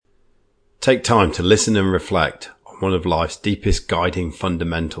Take time to listen and reflect on one of life's deepest guiding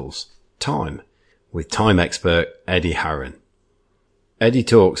fundamentals, time, with time expert Eddie Harron. Eddie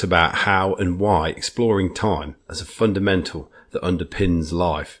talks about how and why exploring time as a fundamental that underpins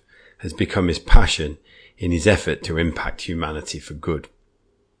life has become his passion in his effort to impact humanity for good.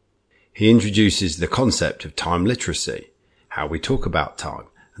 He introduces the concept of time literacy, how we talk about time,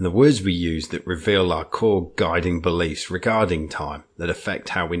 and the words we use that reveal our core guiding beliefs regarding time that affect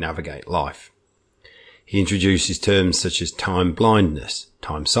how we navigate life. He introduces terms such as time blindness,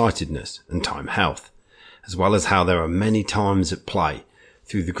 time sightedness, and time health, as well as how there are many times at play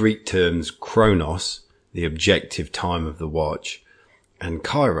through the Greek terms chronos, the objective time of the watch, and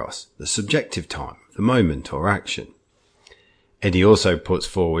kairos, the subjective time of the moment or action. Eddie also puts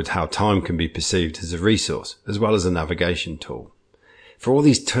forward how time can be perceived as a resource as well as a navigation tool. For all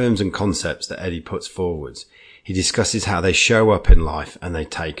these terms and concepts that Eddie puts forwards, he discusses how they show up in life and they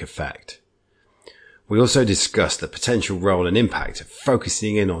take effect. We also discuss the potential role and impact of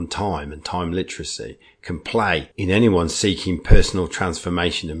focusing in on time and time literacy can play in anyone seeking personal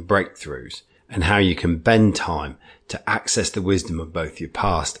transformation and breakthroughs, and how you can bend time to access the wisdom of both your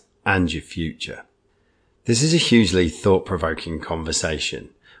past and your future. This is a hugely thought-provoking conversation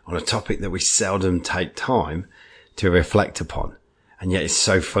on a topic that we seldom take time to reflect upon, and yet is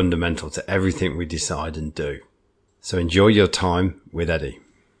so fundamental to everything we decide and do. So enjoy your time with Eddie.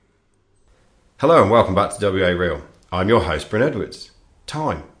 Hello and welcome back to WA Real. I'm your host, Bryn Edwards.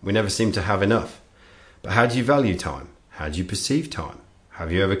 Time. We never seem to have enough. But how do you value time? How do you perceive time?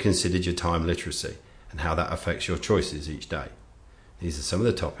 Have you ever considered your time literacy and how that affects your choices each day? These are some of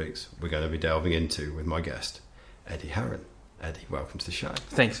the topics we're going to be delving into with my guest, Eddie Harron. Eddie, welcome to the show.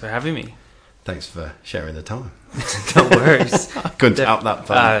 Thanks for having me. Thanks for sharing the time. No worries. Couldn't help that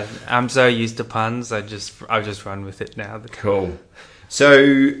fun. I'm so used to puns. I just run with it now. Cool. So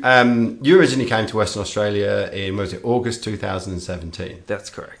you originally came to Western Australia in, was it August 2017? That's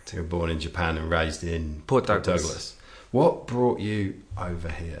correct. You were born in Japan and raised in Port Douglas. What brought you over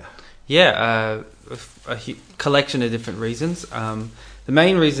here? Yeah, a collection of different reasons. The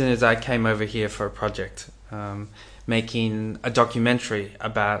main reason is I came over here for a project, making a documentary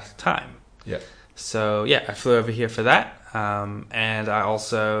about time. Yeah. So yeah, I flew over here for that, and I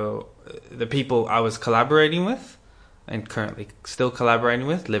also, the people I was collaborating with and currently still collaborating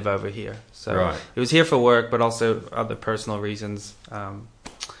with live over here. So right. It was here for work, but also other personal reasons.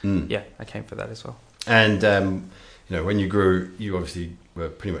 Yeah, I came for that as well. And you know, when you grew, you obviously were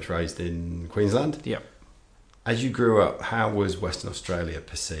pretty much raised in Queensland. Yep. As you grew up, how was Western Australia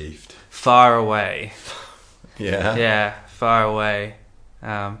perceived? Far away. Yeah. Yeah, far away.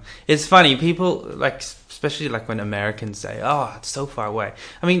 It's funny, people like, especially like when Americans say, "Oh, it's so far away."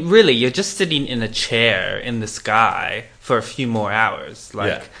 I mean, really, you're just sitting in a chair in the sky for a few more hours.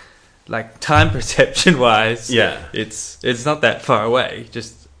 Like time perception wise, yeah, it's not that far away.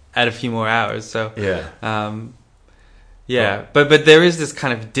 Just add a few more hours. So yeah, but there is this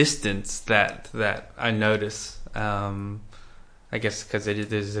kind of distance that I notice. I guess because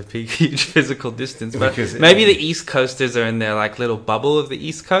there's a big, huge physical distance. But maybe the East Coasters are in their like little bubble of the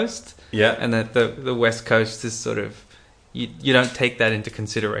East Coast. Yeah. And that the West Coast is sort of, you don't take that into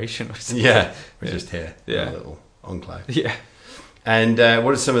consideration or something. Yeah. We're just here. Yeah. A little enclave. Yeah. And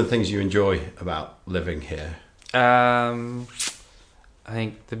what are some of the things you enjoy about living here? I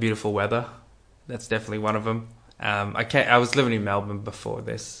think the beautiful weather. That's definitely one of them. I was living in Melbourne before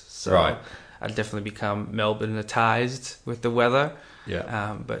this. So right. I'd definitely become Melbourneized with the weather.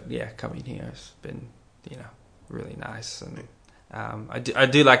 Yeah. But yeah, coming here has been, really nice. And I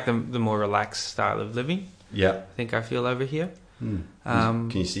do like the more relaxed style of living. Yeah. I think I feel over here. Can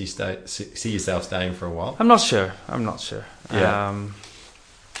you see yourself staying for a while? I'm not sure. Yeah.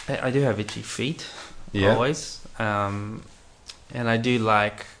 I do have itchy feet. Yeah. Always. And I do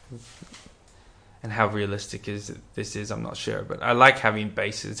like, and how realistic this is, I'm not sure, but I like having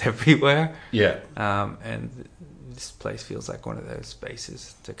bases everywhere. Yeah. And this place feels like one of those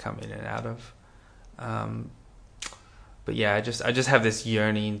spaces to come in and out of. But yeah, I just have this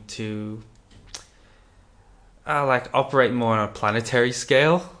yearning to operate more on a planetary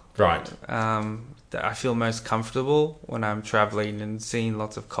scale. Right. That I feel most comfortable when I'm traveling and seeing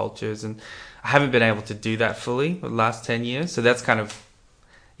lots of cultures, and I haven't been able to do that fully the last 10 years. So that's kind of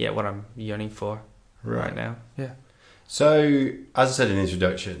what I'm yearning for right now. Yeah. So as I said in the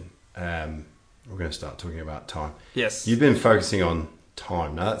introduction, we're going to start talking about time. Yes. You've been focusing on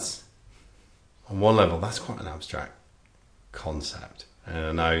time. Now that's, on one level, that's quite an abstract concept. And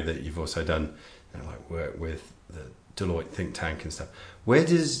I know that you've also done work with the Deloitte think tank and stuff. Where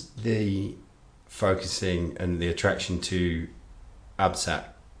does the focusing and the attraction to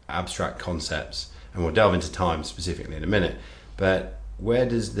abstract abstract concepts, and we'll delve into time specifically in a minute. But where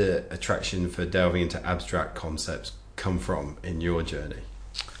does the attraction for delving into abstract concepts come from in your journey?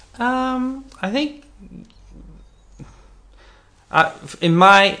 I think in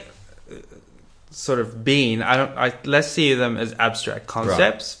my sort of being, I less see them as abstract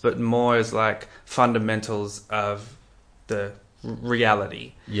concepts, but more as like fundamentals of the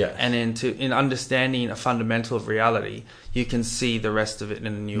reality. Yes. And in understanding a fundamental of reality, you can see the rest of it in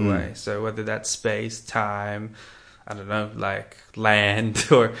a new way. So whether that's space, time, I don't know, like land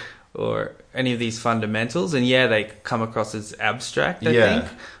or any of these fundamentals, and they come across as abstract, I think.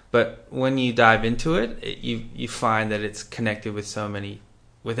 But when you dive into it, you find that it's connected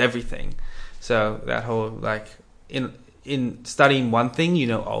with everything. So that whole like in studying one thing, you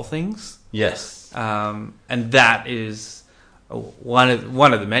know all things. Yes. And that is one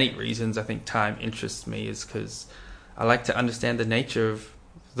of the many reasons I think time interests me, is because I like to understand the nature of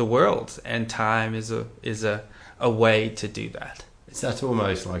the world, and time is a way to do that. Is that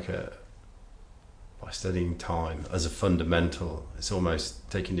almost like by studying time as a fundamental, it's almost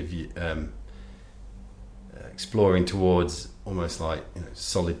taking the view, exploring towards almost like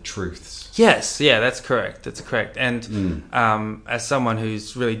solid truths. Yes, that's correct. And as someone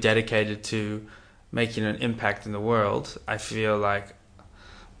who's really dedicated to making an impact in the world, I feel like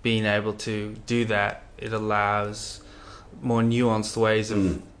being able to do that, it allows more nuanced ways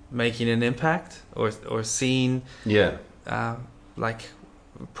of making an impact or seeing like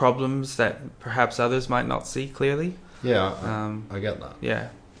problems that perhaps others might not see clearly. I get that. Yeah.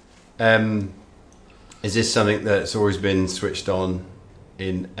 Is this something that's always been switched on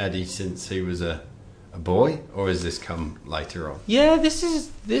in Eddie since he was a boy, or has this come later on? Yeah, this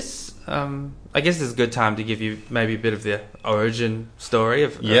I guess this is a good time to give you maybe a bit of the origin story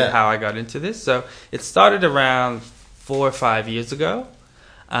of how I got into this. So it started around 4 or 5 years ago,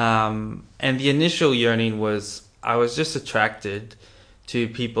 and the initial yearning was I was just attracted to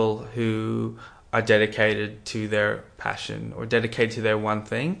people who are dedicated to their passion or dedicated to their one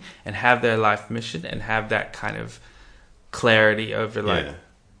thing and have their life mission and have that kind of clarity over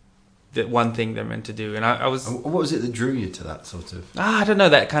the one thing they're meant to do. And I was... What was it that drew you to that sort of... I don't know,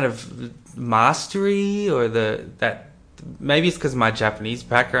 that kind of mastery or that maybe it's because of my Japanese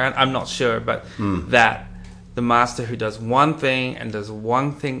background, I'm not sure, but that the master who does one thing and does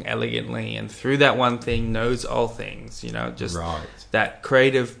one thing elegantly and through that one thing knows all things, just that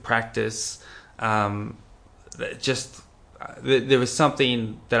creative practice. There was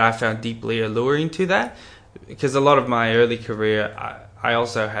something that I found deeply alluring to that, because a lot of my early career, I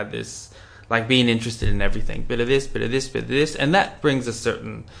also had this, like, being interested in everything, bit of this, bit of this, bit of this, and that brings a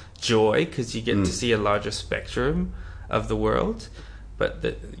certain joy because you get to see a larger spectrum of the world. But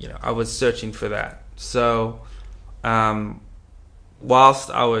I was searching for that. So,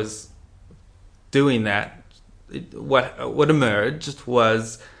 whilst I was doing that, what emerged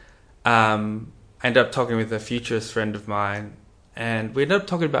was, I ended up talking with a futurist friend of mine, and we ended up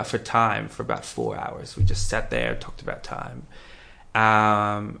talking about time for about 4 hours. We just sat there, talked about time.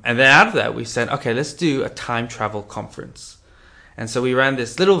 And then out of that, we said, okay, let's do a time travel conference. And so we ran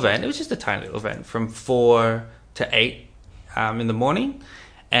this little event. It was just a tiny little event from 4 to 8 in the morning.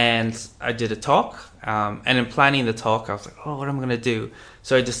 And I did a talk. And in planning the talk, I was like, what am I going to do?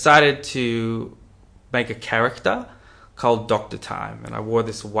 So I decided to make a character called Dr. Time. And I wore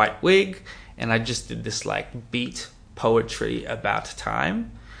this white wig, and I just did this like beat poetry about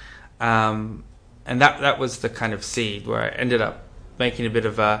time. And that was the kind of seed where I ended up making a bit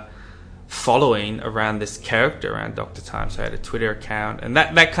of a following around this character, around Dr. Time. So I had a Twitter account, and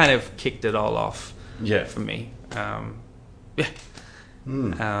that kind of kicked it all off for me.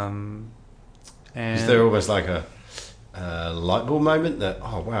 And is there almost like a light bulb moment that,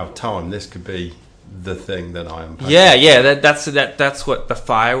 oh wow, time, this could be the thing that I am passionate about? That's what the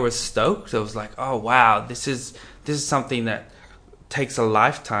fire was stoked. I was like, oh wow, this is something that takes a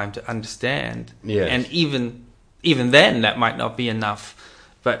lifetime to understand. And even then that might not be enough,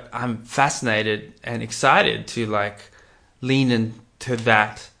 but I'm fascinated and excited to like lean into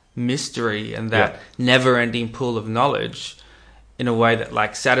that mystery and that never-ending pool of knowledge in a way that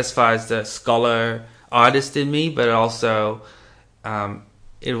like satisfies the scholar artist in me, but also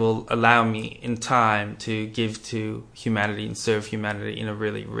it will allow me in time to give to humanity and serve humanity in a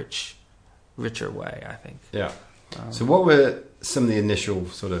really richer way, I think. So what were some of the initial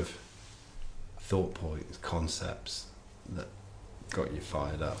sort of thought points, concepts that got you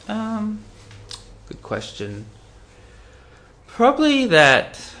fired up? Good question. Probably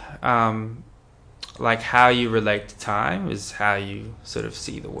that like how you relate to time is how you sort of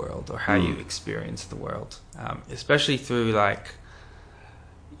see the world, or how you experience the world, especially through like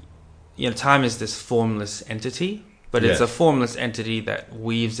time is this formless entity, but it's Yes. a formless entity that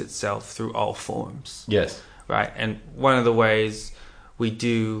weaves itself through all forms. Yes. Right. And one of the ways we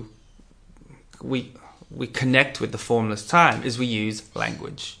connect with the formless time is we use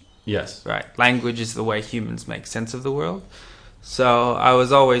language. Yes. Right. Language is the way humans make sense of the world. So I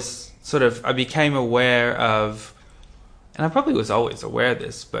was always I became aware of, and I probably was always aware of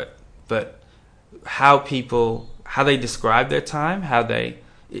this, but how they describe their time,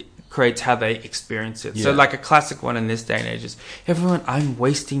 it creates how they experience it. Yeah. So like a classic one in this day and age is, everyone, I'm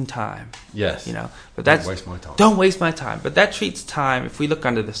wasting time. Yes. But that's, don't waste my time. Don't waste my time. But that treats time, if we look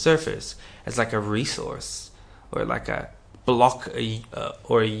under the surface, as like a resource or like a block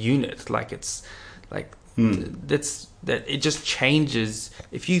or a unit. Like it's like that it just changes.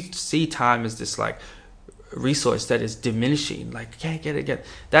 If you see time as this like resource that is diminishing, like can't get it,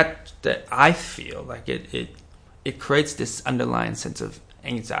 that I feel like it creates this underlying sense of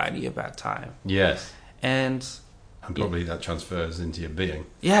anxiety about time. Yes. And probably that transfers into your being.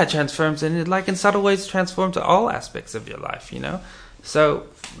 Yeah, it transforms, and it, like in subtle ways, transforms to all aspects of your life, So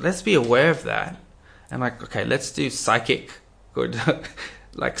let's be aware of that. And like, okay, let's do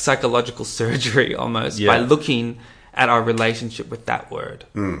like psychological surgery almost by looking at our relationship with that word,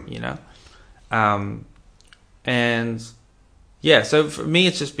 And yeah, so for me,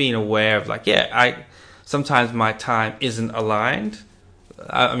 it's just being aware of like, sometimes my time isn't aligned.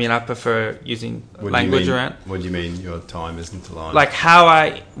 I prefer using language around. What do you mean your time isn't aligned? Like how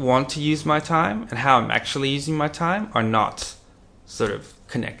I want to use my time and how I'm actually using my time are not sort of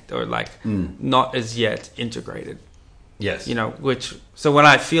connect or like not as yet integrated. Yes. So when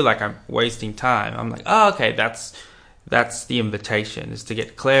I feel like I'm wasting time, I'm like, oh, okay, that's the invitation, is to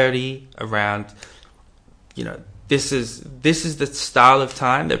get clarity around, this is the style of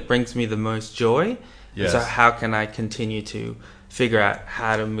time that brings me the most joy. Yes. So how can I continue to figure out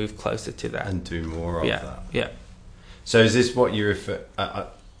how to move closer to that and do more of that? Yeah. So is this what you refer? I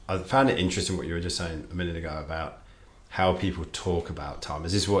found it interesting what you were just saying a minute ago about how people talk about time.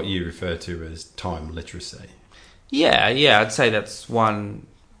 Is this what you refer to as time literacy? Yeah, I'd say that's one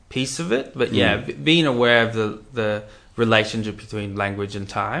piece of it. But being aware of the relationship between language and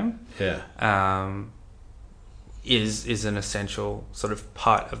time, is an essential sort of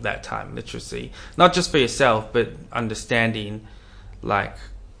part of that time literacy. Not just for yourself, but understanding like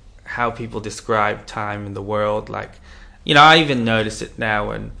how people describe time in the world. Like, I even notice it now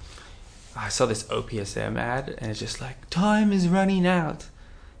when I saw this OPSM ad, and it's just like, time is running out.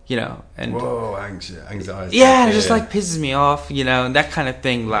 And whoa, anxiety. Yeah, it just like pisses me off, and that kind of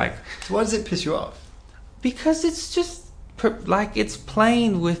thing. Like, so why does it piss you off? Because it's just like it's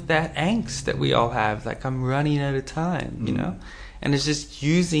playing with that angst that we all have. Like, I'm running out of time, and it's just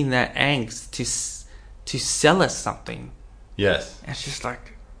using that angst to sell us something. Yes, and it's just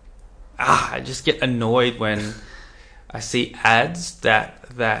like, I just get annoyed when I see ads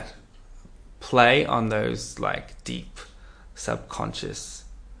that play on those like deep subconscious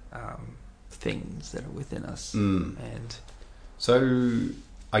things that are within us. And so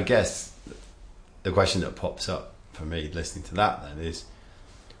I guess the question that pops up for me listening to that then is,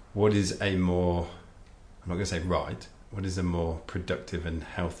 what is a more, I'm not going to say right, what is a more productive and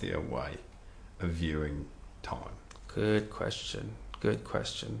healthier way of viewing time? Good question.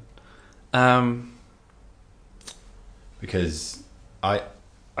 Because I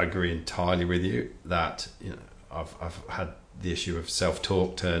agree entirely with you that I've had the issue of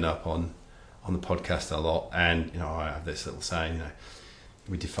self-talk turn up on the podcast a lot, and I have this little saying,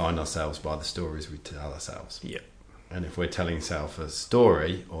 we define ourselves by the stories we tell ourselves. Yeah. And if we're telling ourselves a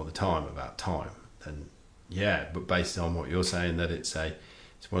story all the time about time, then but based on what you're saying, that it's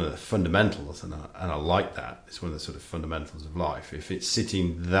one of the fundamentals, and I like that. It's one of the sort of fundamentals of life. If it's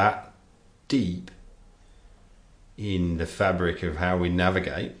sitting that deep in the fabric of how we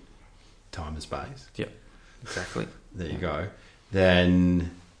navigate time and space. Yeah, exactly. There you go.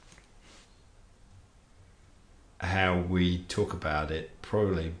 Then how we talk about it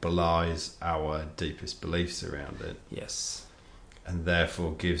probably belies our deepest beliefs around it. Yes. And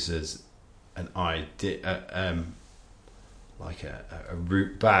therefore gives us an idea, like a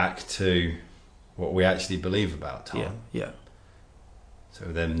route back to what we actually believe about time. Yeah. So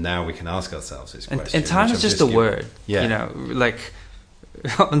then now we can ask ourselves this question. And time is just a word. Yeah. Like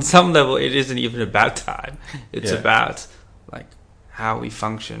on some level, it isn't even about time. It's about like how we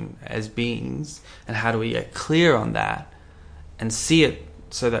function as beings, and how do we get clear on that and see it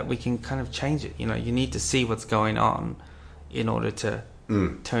so that we can kind of change it. You need to see what's going on in order to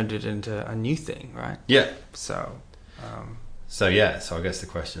turn it into a new thing, right? Yeah. So I guess the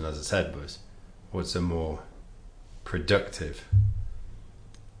question, as I said, was, what's a more productive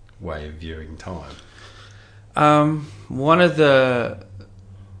way of viewing time? One of the,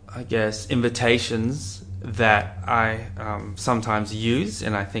 I guess, invitations that I sometimes use,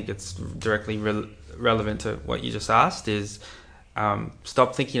 and I think it's directly relevant to what you just asked, is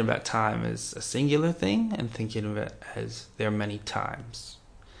stop thinking about time as a singular thing and thinking of it as there are many times.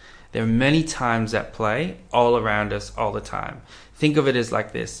 There are many times at play all around us all the time. Think of it as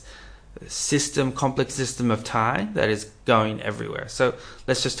like this complex system of time that is going everywhere. So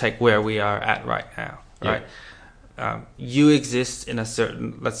let's just take where we are at right now, right? Yeah. You exist in a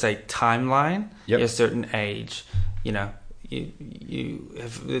certain, let's say, timeline. Yep. You're a certain age. You know, you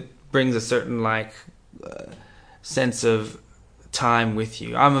have, it brings a certain sense of time with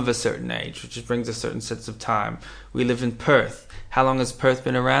you. I'm of a certain age, which brings a certain sense of time. We live in Perth. How long has Perth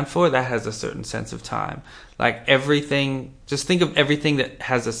been around for? That has a certain sense of time. Like everything, just think of everything that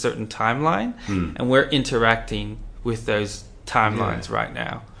has a certain timeline, and we're interacting with those timelines right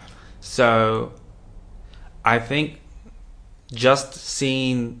now. So I think just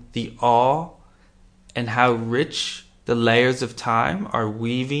seeing the awe and how rich the layers of time are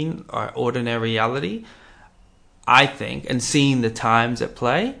weaving our ordinary reality, I think, and seeing the times at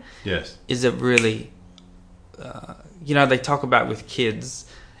play, is a really, they talk about with kids,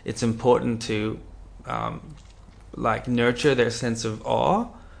 it's important to nurture their sense of awe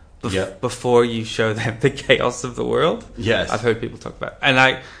before you show them the chaos of the world. Yes. I've heard people talk about it. And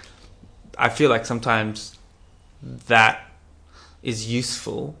I feel like sometimes that is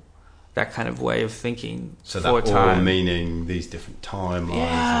useful, that kind of way of thinking. So for that time. all meaning these different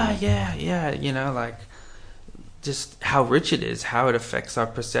timelines. Yeah. Just how rich it is, how it affects our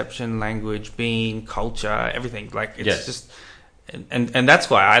perception, language, being, culture, everything. Like it's just, and that's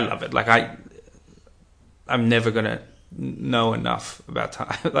why I love it. Like I'm never gonna know enough about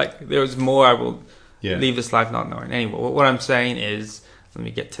time. Like there's more I will leave this life not knowing. Anyway, what I'm saying is, let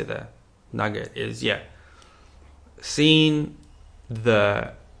me get to the nugget. Is seeing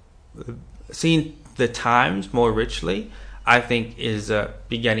the times more richly, I think, is a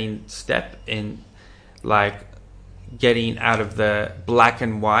beginning step in getting out of the black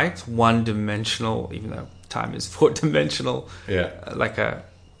and white, one-dimensional, even though time is four-dimensional,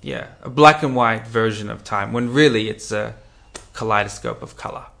 a black and white version of time, when really it's a kaleidoscope of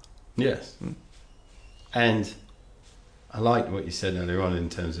color. Yes. And I like what you said earlier on in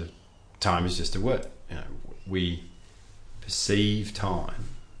terms of time is just a word. You know, we perceive time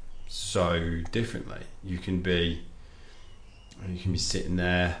so differently. You can be sitting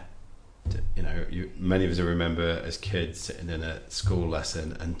there. Many of us remember as kids sitting in a school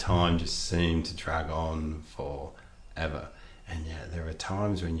lesson and time just seemed to drag on forever. And there are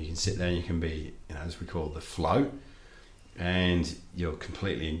times when you can sit there and you can be, as we call the flow, and you're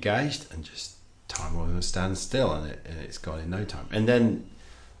completely engaged and just time will stand still and it's gone in no time. And then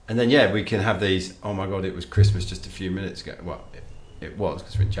we can have these, oh my God, it was Christmas just a few minutes ago. Well, it was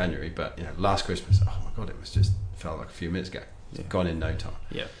because we're in January, but last Christmas, oh my God, felt like a few minutes ago. It's gone in no time.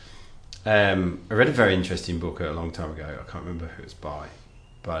 Yeah. I read a very interesting book a long time ago. I can't remember who it's by,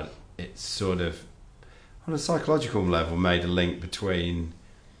 but it's sort of, on a psychological level, made a link between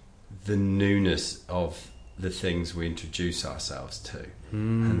the newness of the things we introduce ourselves to,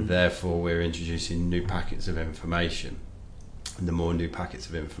 and therefore we're introducing new packets of information. And the more new packets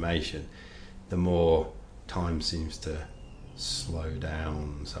of information, the more time seems to slow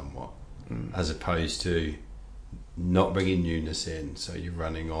down somewhat, as opposed to not bringing newness in. So you're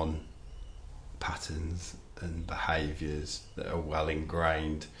running on patterns and behaviours that are well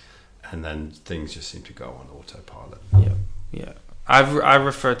ingrained, and then things just seem to go on autopilot. Yeah. I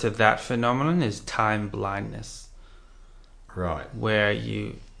refer to that phenomenon as time blindness. Right. Where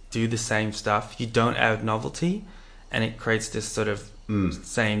you do the same stuff, you don't add novelty, and it creates this sort of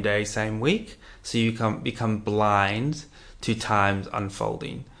same day, same week. So you become blind to time's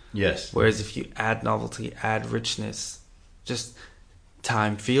unfolding. Yes. Whereas if you add novelty, add richness, just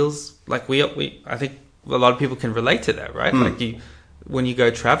time feels like I think a lot of people can relate to that, right? Like when you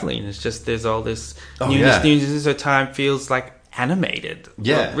go traveling, it's just there's all this newness, so time feels like animated,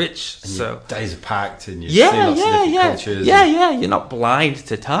 rich. And so your days are packed, and you see lots of different cultures. You're not blind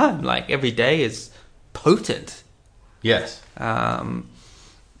to time. Like every day is potent. Yes. And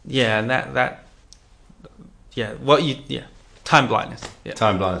time blindness. Yeah.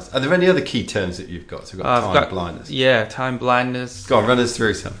 Time blindness. Are there any other key terms that you've got? So we've got time blindness. Yeah, time blindness. Go on, run us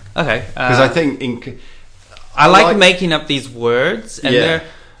through some. Okay. Because I think I like making up these words, and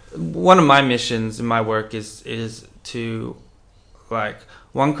one of my missions in my work is to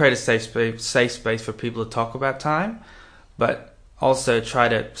create a safe space for people to talk about time, but also try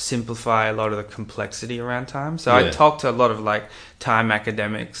to simplify a lot of the complexity around time. So Yeah. I talk to a lot of like time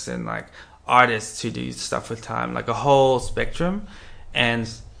academics and like artists who do stuff with time, like a whole spectrum. And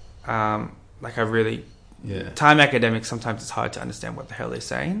like I really, Yeah. time academics, sometimes it's hard to understand what the hell they're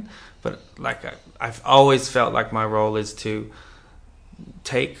saying. But like I've always felt like my role is to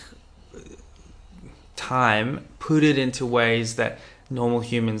take time, put it into ways that normal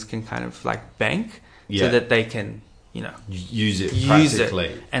humans can kind of like bank, Yeah. so that they can, you know, Use it use practically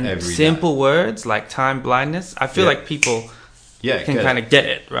it. And every simple day. words like time blindness, I feel Yeah. like people Yeah, can good. kind of get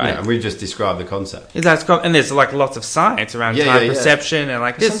it, right? Yeah, and we've just described the concept. And there's like lots of science around Yeah, time yeah, yeah. perception and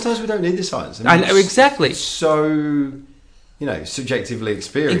like this. Sometimes we don't need the science. I know, exactly. It's so, you know, subjectively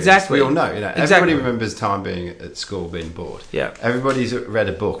experienced. Exactly. We all know. You know, Exactly. everybody remembers time being at school, being bored. Yeah. Everybody's read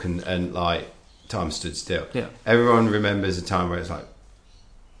a book and like time stood still. Yeah. Everyone remembers a time where it's like,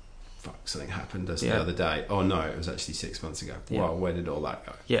 fuck, something happened just the Yeah. other day. Oh no, it was actually 6 months ago. Yeah. Wow, where did all that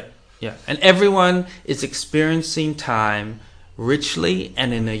go? Yeah, yeah. And everyone is experiencing time richly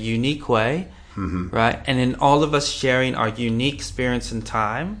and in a unique way, right? And in all of us sharing our unique experience in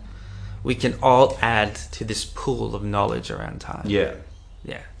time, we can all add to this pool of knowledge around time. Yeah.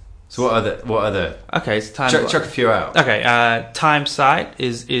 Yeah. So what other? Okay, so time. Chuck a few out. Okay, time sight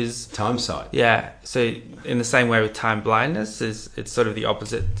is Time sight. yeah. So in the same way with time blindness, it's sort of the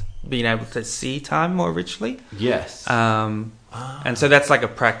opposite, being able to see time more richly. Yes. And so that's like a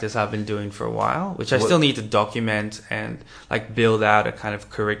practice I've been doing for a while, which I still need to document and like build out a kind of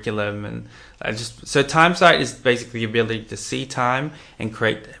curriculum. And so time sight is basically the ability to see time and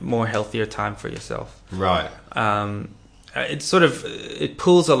create more healthier time for yourself. Right. It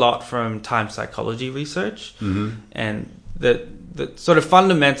pulls a lot from time psychology research, and the sort of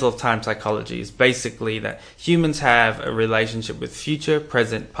fundamental of time psychology is basically that humans have a relationship with future,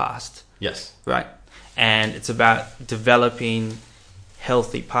 present, past. Yes. Right. And it's about developing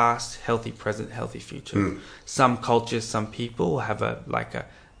healthy past, healthy present, healthy future. Some cultures, some people have a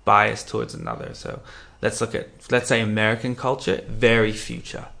bias towards another. So let's say American culture, very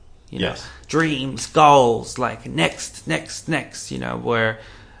future. You know, Yes. dreams, goals, like next, you know, where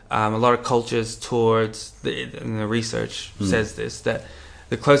a lot of cultures and the research says this, that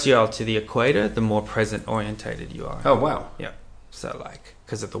the closer you are to the equator, the more present orientated you are. Oh wow. Yeah. So like,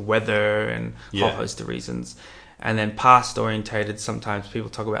 because of the weather and a Yeah. whole host of reasons. And then past orientated, sometimes people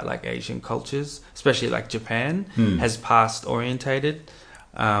talk about like Asian cultures, especially like Japan has past orientated.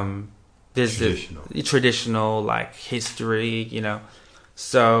 There's the traditional like history, you know.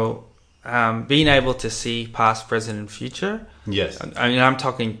 So being able to see past, present, and future. Yes. I mean, I'm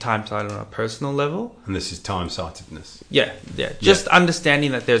talking time sight on a personal level. And this is time-sightedness. Yeah. Just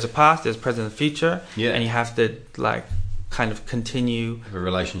understanding that there's a past, there's present, and future. Yeah. And you have to like kind of continue Have a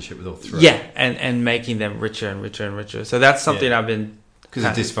relationship with all three. Yeah, and making them richer and richer and richer. So that's something I've been... Because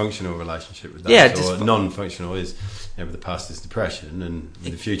a dysfunctional relationship with that. Yeah, or non-functional is, you know, the past is depression and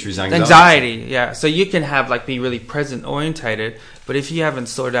the future is anxiety. Anxiety, yeah. So you can have like be really present orientated, but if you haven't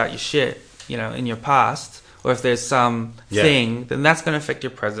sorted out your shit, you know, in your past, or if there's some thing, then that's going to affect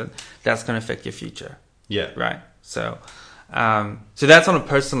your present. That's going to affect your future. Yeah. Right. So that's on a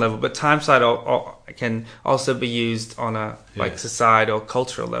personal level, but time sight can also be used on a like societal,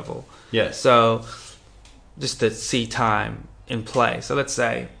 cultural level. Yes. So just to see time in play. So let's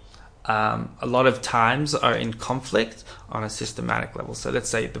say a lot of times are in conflict on a systematic level. So let's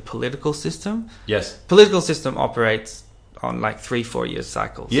say the political system. Yes. Political system operates on like 3-4 year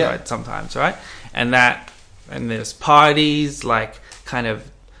cycles. Yeah. Right? Sometimes, right? And there's parties like kind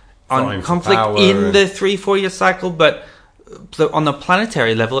of on Vying for conflict power in the 3-4 year cycle, but on the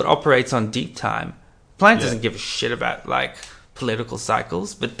planetary level, it operates on deep time. Planet doesn't give a shit about like political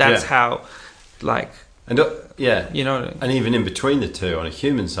cycles, but that's how, like, and you know, and even in between the two, on a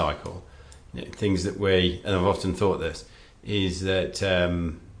human cycle, you know, things that and I've often thought this is that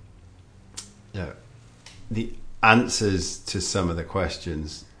you know, the answers to some of the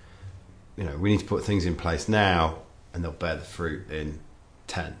questions, you know, we need to put things in place now, and they'll bear the fruit in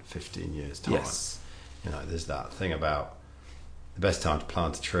 10, 15 years time. Yes. You know, there's that thing about the best time to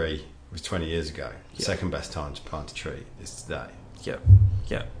plant a tree was 20 years ago. The second best time to plant a tree is today.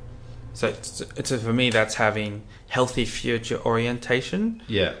 Yeah. So it's for me, that's having healthy future orientation.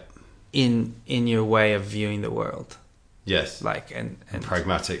 Yeah. In your way of viewing the world. Yes. Like and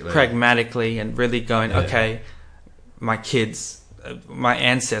pragmatically and really going, okay, my kids, my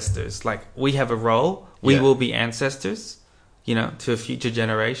ancestors, like we have a role. We will be ancestors, you know, to a future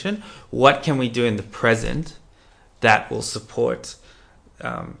generation. What can we do in the present that will support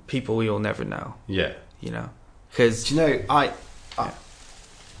people we will never know? Yeah. You know, because do you know, I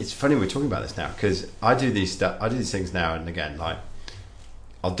it's funny we're talking about this now, because I do these things now and again. Like,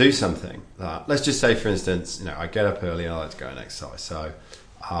 I'll do something. Let's just say, for instance, I get up early and I like to go and exercise. So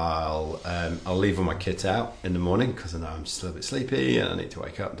I'll leave all my kit out in the morning because I know I'm just a little bit sleepy and I need to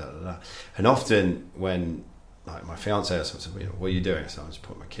wake up. And often when like my fiance or something, what are you doing? So I just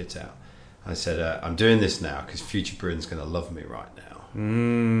put my kit out. I said, I'm doing this now because future Bryn's going to love me right now.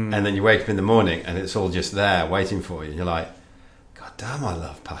 And then you wake up in the morning and it's all just there waiting for you. And you're like, God damn, I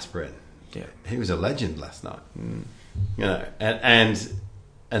love past Bryn. Yeah. He was a legend last night.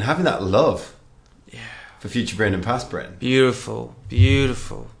 And having that love for future Bryn and past Bryn. Beautiful.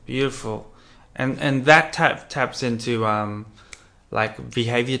 And that taps into like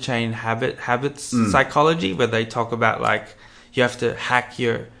behavior chain habits psychology, where they talk about like you have to hack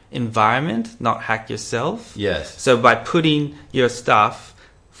your environment, not hack yourself. Yes. So by putting your stuff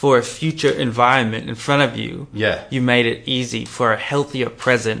for a future environment in front of you, you made it easy for a healthier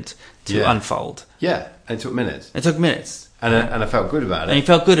present to unfold. Yeah, and it took minutes. And I felt good about it. And you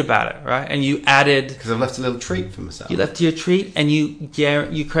felt good about it, right? And you added... Because I've left a little treat for myself. You left your treat and you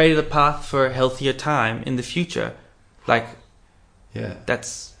created a path for a healthier time in the future. Like,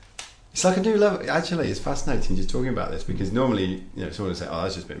 that's... It's like a new level. Actually, it's fascinating just talking about this because normally, someone would say, I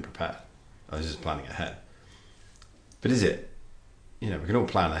was just being prepared. I was just planning ahead. But is it? We can all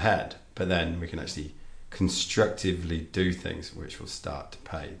plan ahead, but then we can actually constructively do things which will start to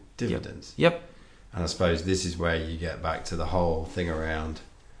pay dividends. Yep. And I suppose this is where you get back to the whole thing around,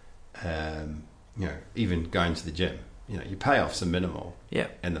 even going to the gym. You pay off some minimal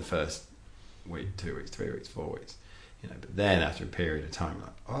in the first week, 2 weeks, 3 weeks, 4 weeks. But then after a period of time,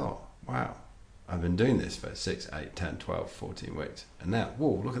 like, oh, wow, I've been doing this for 6, 8, 10, 12, 14 weeks. And now,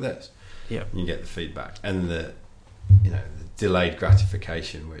 whoa, look at this. Yeah. You get the feedback. And the delayed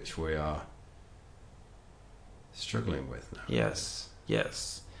gratification, which we are struggling with now. Yes.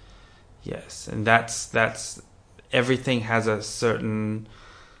 And that's everything has a certain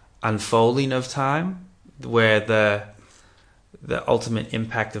unfolding of time where the ultimate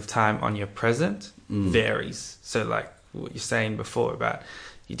impact of time on your present varies. So like what you're saying before about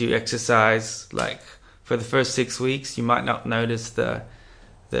you do exercise, like for the first 6 weeks, you might not notice the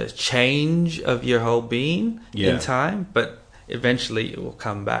change of your whole being in time, but eventually it will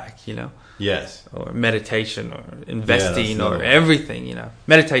come back, Yes. Or meditation or investing or everything,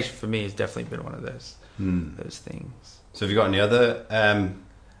 Meditation for me has definitely been one of those things. So have you got any other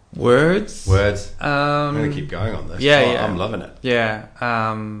words? I'm going to keep going on this. I'm loving it. Yeah.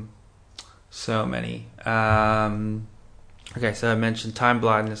 So many. Okay, so I mentioned time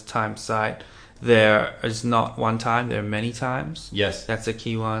blindness, time sight. There is not one time, there are many times. Yes. That's a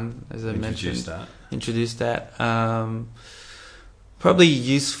key one, as I mentioned. Introduce that. Probably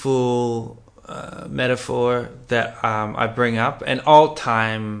useful metaphor that I bring up, and all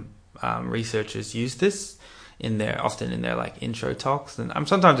time researchers use this often in their like intro talks, and I'm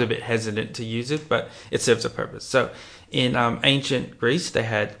sometimes a bit hesitant to use it, but it serves a purpose. So in ancient Greece, they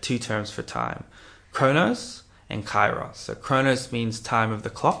had two terms for time: chronos and kairos. So chronos means time of the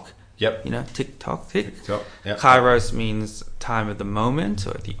clock. Yep. Tick tock, tick. Tick tock. Yep. Kairos means time of the moment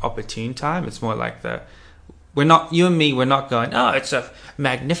or the opportune time. It's more like we're not going, oh, it's a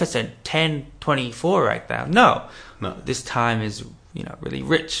magnificent 10:24 right now. No. This time is, really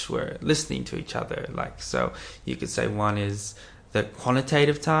rich. We're listening to each other. So you could say one is the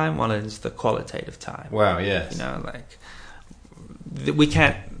quantitative time, one is the qualitative time. Wow, yes. We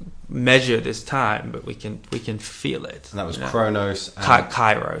can't measure this time, but we can feel it. And that was chronos and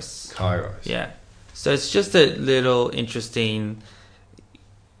kairos. Yeah. So it's just a little interesting.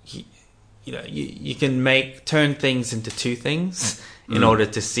 You can turn things into two things in order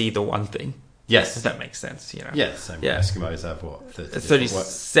to see the one thing. Yes. If that makes sense, Yes, Eskimos have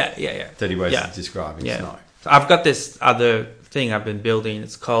 30 ways of describing snow. So I've got this other thing I've been building.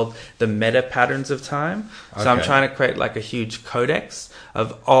 It's called the meta patterns of time. So I'm trying to create like a huge codex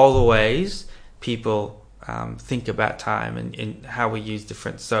of all the ways people think about time and how we use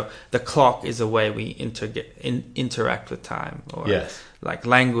different. So the clock is a way we interact with time, or like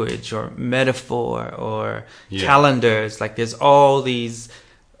language or metaphor or calendars. Like there's all these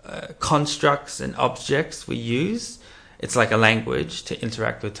constructs and objects we use. It's like a language to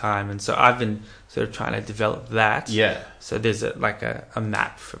interact with time, and so I've been sort of trying to develop that. Yeah. So there's a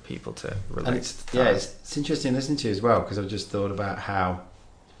map for people to relate to time. Yeah, it's interesting listening to you as well, because I've just thought about how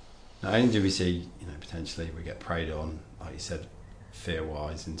not only do we see, potentially we get preyed on, like you said,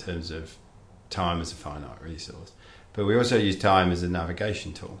 fear-wise, in terms of time as a finite resource, but we also use time as a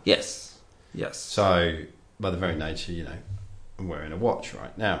navigation tool. Yes. So by the very nature, I'm wearing a watch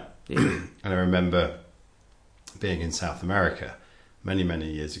right now. And I remember being in South America many, many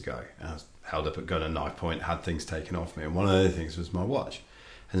years ago, and I was held up at gun and knife point, had things taken off me, and one of the things was my watch.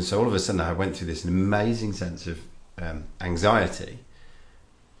 And so all of a sudden I went through this amazing sense of anxiety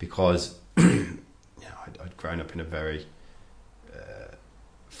because I'd grown up in a very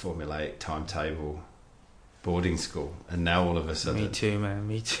formulaic timetable boarding school, and now all of a sudden... Me too, man,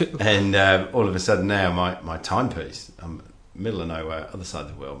 me too. And all of a sudden now my timepiece, I'm middle of nowhere, other side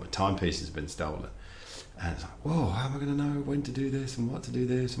of the world, my timepiece has been stolen. And it's like, whoa, how am I going to know when to do this and what to do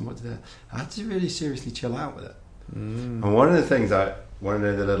this and what to do that? I had to really seriously chill out with it. And one of the things one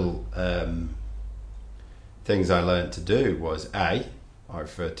of the little things I learned to do was I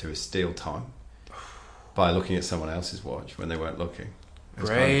referred to as steal time by looking at someone else's watch when they weren't looking.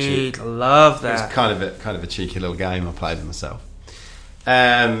 Great, I love that. It was kind of a cheeky little game I played with myself.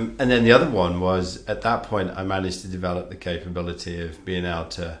 And then the other one was, at that point, I managed to develop the capability of being able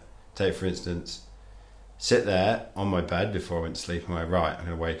to take, for instance, sit there on my bed before I went to sleep and go, right, I'm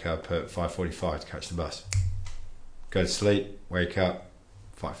going to wake up at 5:45 to catch the bus. Go to sleep, wake up,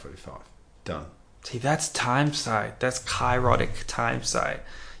 5:45, done. See, that's time sight. That's kairotic time sight.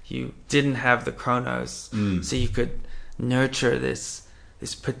 You didn't have the chronos, so you could nurture this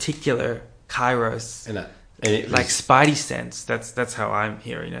particular kairos, And it was, like spidey sense. That's how I'm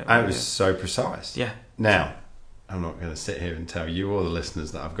hearing it. and it was so precise. Yeah. Now, I'm not going to sit here and tell you or the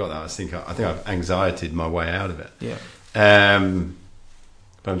listeners that I've got that. I think I've anxietied my way out of it. Yeah.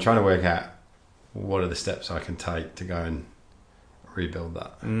 But I'm trying to work out what are the steps I can take to go and rebuild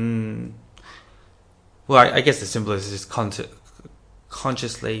that. Well, I guess the simplest is just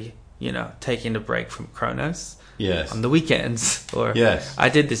consciously, taking a break from chronos. Yes. On the weekends. Or Yes. I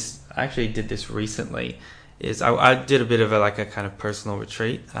actually did this recently. I did a bit of a kind of personal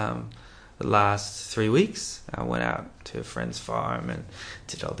retreat. The last 3 weeks, I went out to a friend's farm and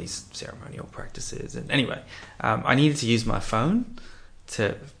did all these ceremonial practices. And anyway, I needed to use my phone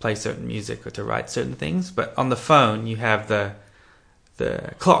to play certain music or to write certain things. But on the phone, you have the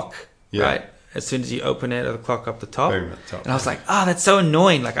clock, right? As soon as you open it, the clock up the top. Boom, at the top. And I was like, that's so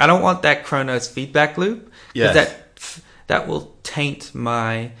annoying. Like, I don't want that Chronos feedback loop. Yes. That will taint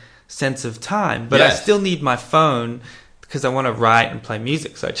my sense of time. But Yes. I still need my phone because I want to write and play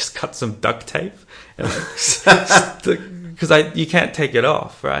music. So I just cut some duct tape. Because you can't take it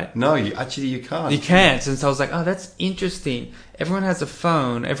off, right? No, you can't. You can't. And so I was like, that's interesting. Everyone has a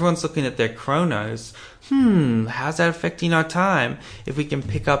phone. Everyone's looking at their chronos. How's that affecting our time if we can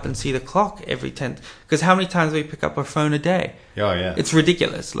pick up and see the clock every 10? Because how many times do we pick up our phone a day? Oh, yeah. It's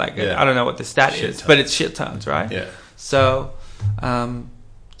ridiculous. Like, I don't know what the stat Shit is, tons. but it's shit tons, right? Yeah. So,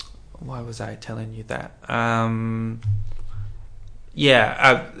 why was I telling you that?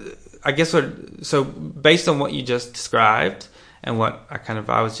 I guess so based on what you just described and what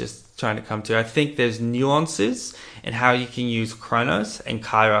I was just trying to come to, I think there's nuances in how you can use Chronos and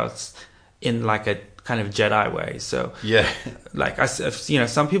Kairos in like a kind of Jedi way. So like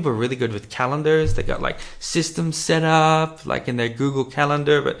some people are really good with calendars. They got like systems set up like in their Google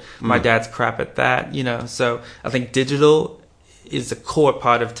Calendar, but my dad's crap at that, So I think digital is a core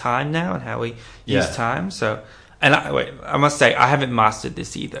part of time now and how we use time. So, and I must say I haven't mastered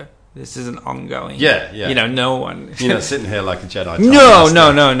this either. This is an ongoing. No one. You're not sitting here like a Jedi.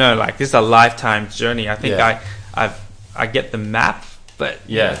 No. Like this is a lifetime journey. I think I get the map, but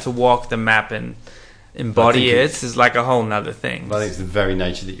to walk the map and embody it is like a whole nother thing. But I think it's the very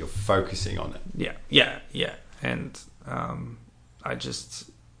nature that you're focusing on it. Yeah. And I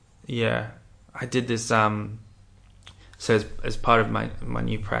did this. So as part of my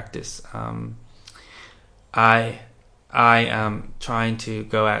new practice, I am trying to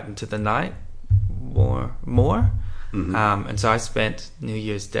go out into the night more. And so I spent New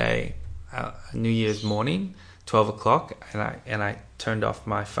Year's Day, New Year's morning, 12 o'clock, and I turned off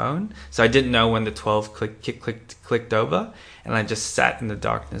my phone. So I didn't know when the 12 clicked over, and I just sat in the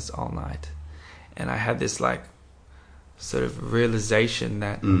darkness all night. And I had this like sort of realization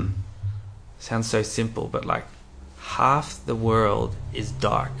that sounds so simple, but like half the world is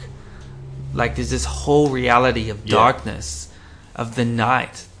dark. Like there's this whole reality of darkness, of the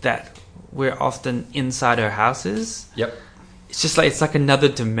night, that we're often inside our houses. Yep. It's just like, it's like another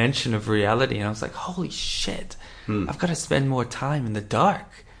dimension of reality. And I was like, holy shit, I've got to spend more time in the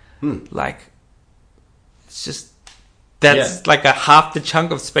dark. Like, it's just, that's like a half the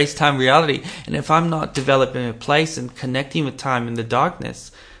chunk of space-time reality. And if I'm not developing a place and connecting with time in the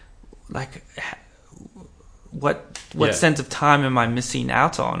darkness, like, what sense of time am I missing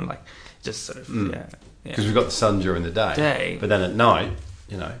out on? Like, just sort of, Because we've got the sun during the day. But then at night,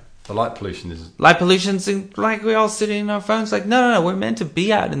 the light pollution is... Light pollution's like we're all sitting in our phones like, no, we're meant to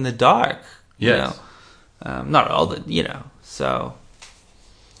be out in the dark. Yes. Not all the, so...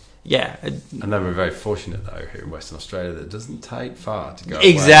 yeah. And then we're very fortunate though here in Western Australia that it doesn't take far to go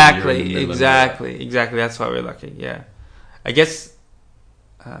Exactly, away. You're in the middle of exactly. That's why we're lucky. Yeah, I guess.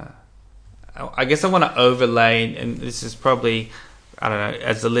 I guess I want to overlay, and this is probably, I don't know,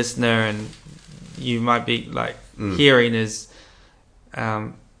 as a listener, and you might be like hearing is,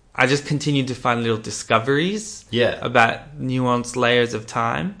 I just continue to find little discoveries about nuanced layers of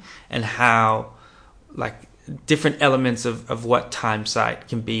time and how, like, different elements of what time sight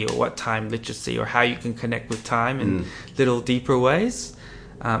can be, or what time literacy, or how you can connect with time in little deeper ways.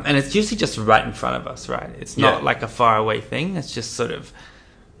 And it's usually just right in front of us, right? It's not like a faraway thing. It's just sort of,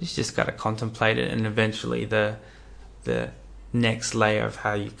 you just got to contemplate it, and eventually the next layer of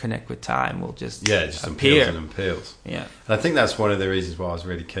how you connect with time will just appear. And appeals. Yeah. And I think that's one of the reasons why I was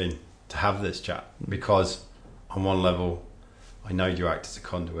really keen to have this chat, because on one level, I know you act as a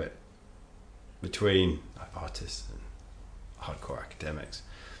conduit between artists and hardcore academics,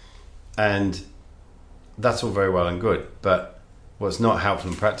 and that's all very well and good, but what's not helpful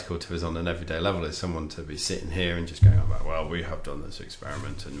and practical to us on an everyday level is someone to be sitting here and just going, oh, well, we have done this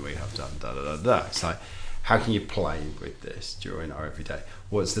experiment and we have done da-da-da-da. It's like, how can you play with this during our everyday?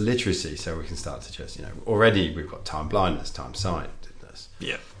 What's the literacy, so we can start to just, already we've got time blindness, time sightedness.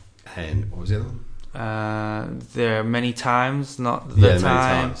 Yeah. And what was the other one? There are many times, not the time. Many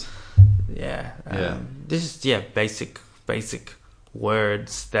times. Yeah. This is, basic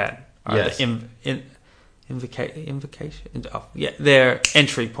words that are the invocation. They're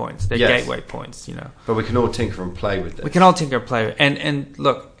entry points. They're gateway points. But we can all tinker and play with this. We can all tinker and play, and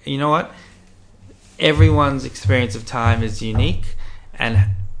look. You know what? Everyone's experience of time is unique, and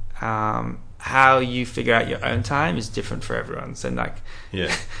how you figure out your own time is different for everyone. So,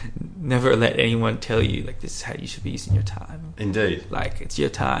 never let anyone tell you like this is how you should be using your time. Indeed, like it's your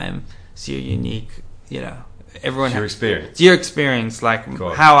time. It's your unique. Everyone. It's your experience. It's your experience. Like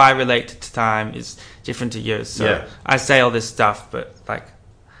how I relate to time is different to yours. So I say all this stuff, but like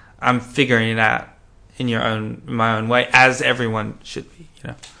I'm figuring it out in my own way, as everyone should be.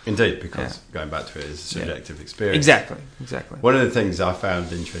 Indeed, because going back to it is a subjective experience. Exactly. One of the things I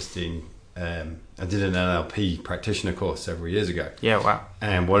found interesting, I did an NLP practitioner course several years ago. Yeah, wow.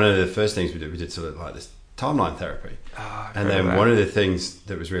 And one of the first things we did sort of like this timeline therapy. And then one of the things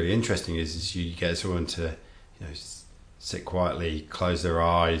that was really interesting is you get someone to, sit quietly, close their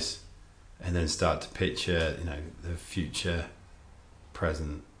eyes, and then start to picture, the future,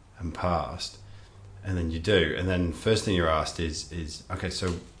 present, and past. And then you do, and then first thing you're asked is okay,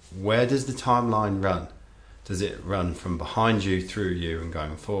 so where does the timeline run? Does it run from behind you, through you, and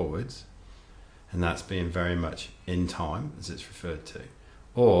going forwards? And that's being very much in time, as it's referred to.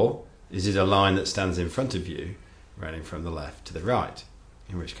 Or is it a line that stands in front of you, running from the left to the right?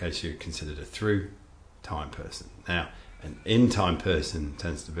 In which case you're considered a through time person. Now, an in time person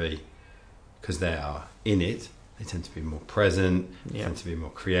tends to be, because they are in it, they tend to be more present, tend to be more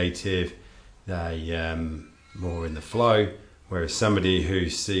creative, they more in the flow, whereas somebody who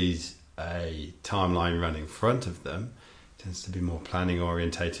sees a timeline run in front of them tends to be more planning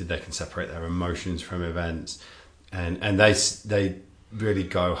orientated. They can separate their emotions from events, and they really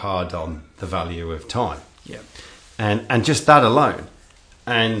go hard on the value of time. And just that alone,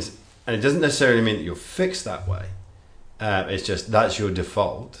 and it doesn't necessarily mean that you're fixed that way. It's just that's your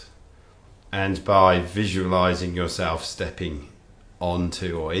default, and by visualizing yourself stepping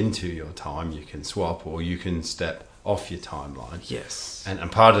onto or into your time, you can swap, or you can step off your timeline. Yes.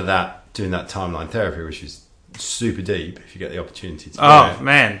 And part of that, doing that timeline therapy, which is super deep, if you get the opportunity to do it. Oh,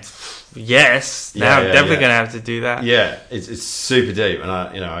 man. Yes. Now I'm definitely going to have to do that. Yeah, it's super deep.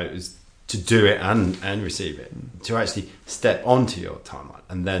 And it was to do it and receive it, to actually step onto your timeline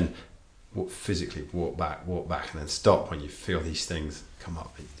and then physically walk back, and then stop when you feel these things come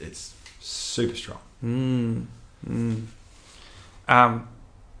up. It's super strong.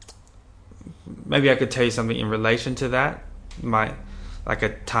 Maybe I could tell you something in relation to that. Like a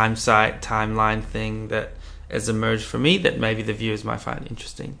timeline thing that has emerged for me that maybe the viewers might find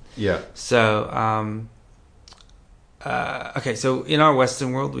interesting. Yeah. So, so in our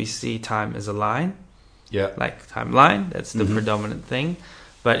Western world, we see time as a line. Yeah. Like timeline, that's the predominant thing.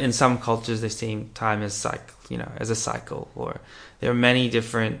 But in some cultures, they see time as as a cycle, or there are many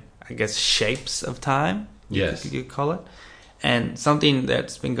different, I guess, shapes of time. Yes. You could call it. And something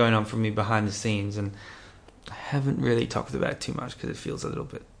that's been going on for me behind the scenes, and I haven't really talked about it too much because it feels a little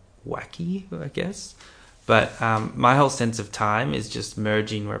bit wacky, I guess. But my whole sense of time is just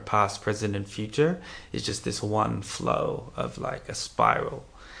merging where past, present, and future is just this one flow of like a spiral.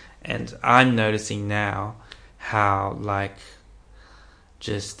 And I'm noticing now how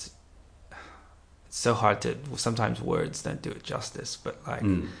it's so hard to, sometimes words don't do it justice, but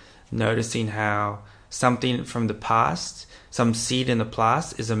noticing how something from the past, some seed in the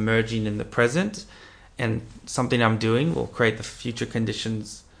past, is emerging in the present, and something I'm doing will create the future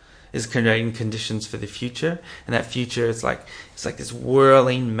conditions, is creating conditions for the future, and that future is like, it's like this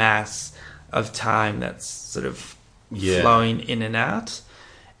whirling mass of time that's sort of flowing in and out.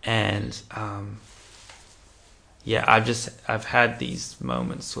 And I've had these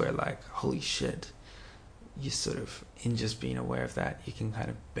moments where, like, holy shit, you sort of, in just being aware of that, you can kind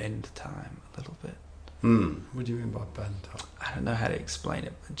of bend time a little bit. What do you mean by bend time? I don't know how to explain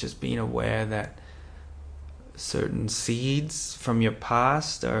it, but just being aware that certain seeds from your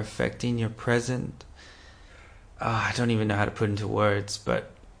past are affecting your present. I don't even know how to put into words,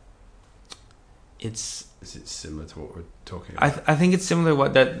 but it's... Is it similar to what we're talking about? I think it's similar to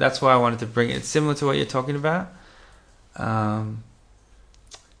what that's why I wanted to bring it. It's similar to what you're talking about. It's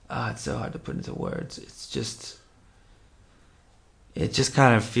so hard to put into words. It just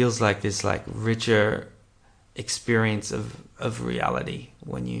kind of feels like this, like, richer experience of reality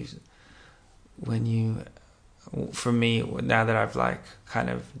when you, for me, now that I've, like,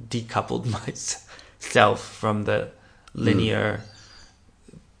 kind of decoupled myself from the linear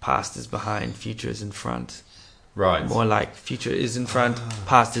past is behind, future is in front. Right. More like future is in front,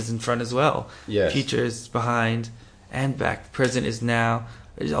 past is in front as well. Yes. Future is behind and back. Present is now.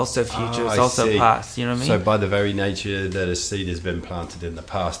 It's also future. It's also past. You know what I mean? So by the very nature that a seed has been planted in the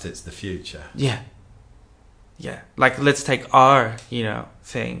past, it's the future. Yeah. Yeah. Like, let's take our,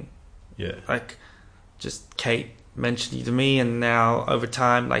 thing. Yeah. Like, just Kate mentioned you to me, and now over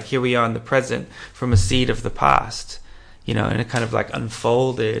time, like, here we are in the present from a seed of the past, and it kind of, like,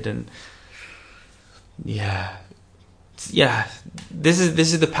 unfolded, and yeah. This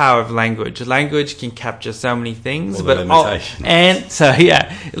is the power of language. Language can capture so many things, like,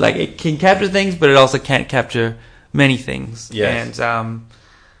 it can capture things, but it also can't capture many things. Yes. And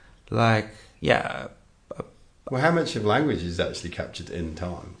Well, how much of language is actually captured in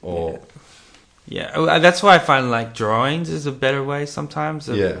time, or? Yeah, that's why I find, like, drawings is a better way sometimes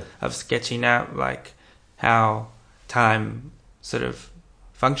of sketching out, like, how time sort of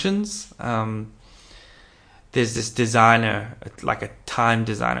functions. There's this designer, like a time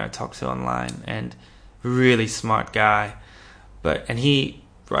designer I talked to online, and really smart guy, and he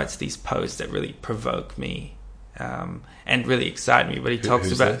writes these posts that really provoke me and really excite me. But he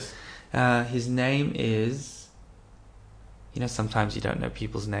talks about his name is, sometimes you don't know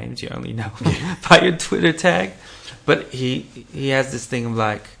people's names, you only know by your Twitter tag. But he has this thing of,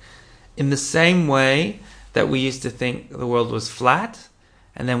 like, in the same way that we used to think the world was flat,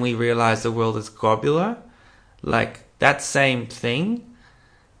 and then we realized the world is globular. Like, that same thing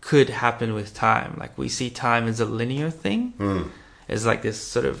could happen with time. Like, we see time as a linear thing, as like this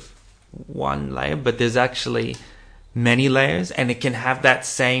sort of one layer, but there's actually many layers, and it can have that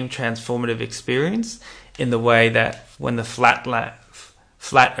same transformative experience in the way that when the flat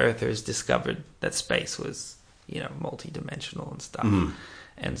earthers discovered that space was, multi-dimensional and stuff.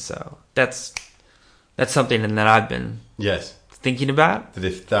 And so that's something that I've been thinking about.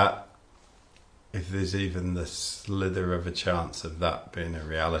 That if there's even the slither of a chance of that being a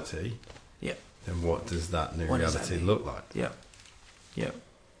reality, then what does that new reality look like?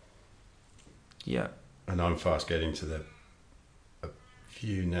 And I'm fast getting to a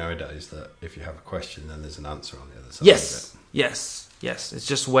view nowadays that if you have a question, then there's an answer on the other side of it. Yes. It's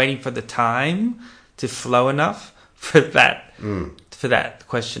just waiting for the time to flow enough for that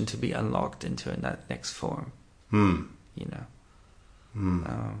question to be unlocked into a next form.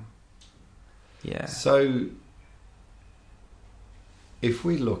 Yeah. So, if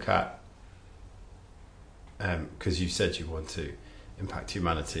we look at, because you said you want to impact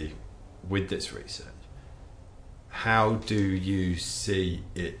humanity with this research, how do you see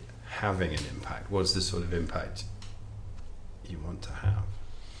it having an impact? What's the sort of impact you want to have?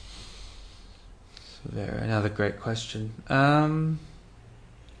 Another great question. I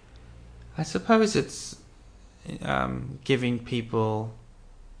suppose it's giving people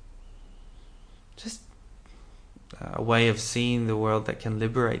just a way of seeing the world that can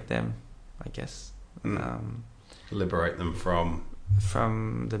liberate them, I guess. Liberate them from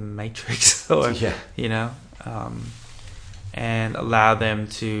the matrix, or and allow them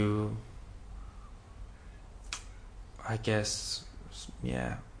to, I guess,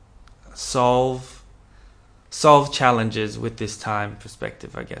 solve challenges with this time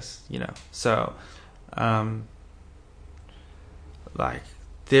perspective, I guess, So, like,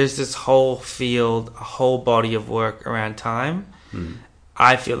 there's this whole field, a whole body of work around time.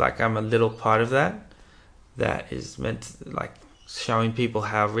 I feel like I'm a little part of that is meant to, like, showing people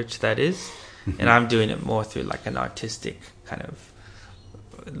how rich that is. And I'm doing it more through, like, an artistic kind of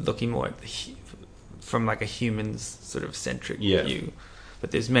looking more at from like a human's sort of centric Yeah. view.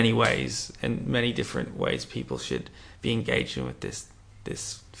 But there's many ways and many different ways people should be engaging with this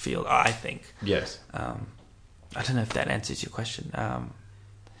field, I think. Yes. I don't know if that answers your question.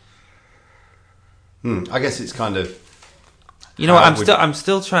 I guess it's kind of. You know what? how would- I'm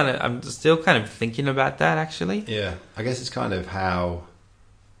still kind of thinking about that actually. Yeah, I guess it's kind of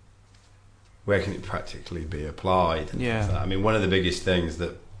where can it practically be applied? And Yeah. things like that. I mean, one of the biggest things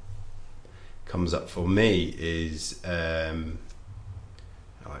that comes up for me is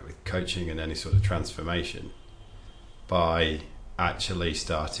like with coaching and any sort of transformation, by actually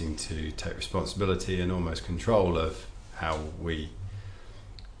starting to take responsibility and almost control of how we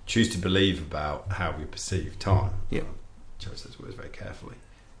choose to believe about how we perceive time. Yeah. Chose those words very carefully.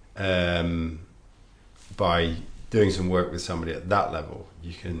 By doing some work with somebody at that level,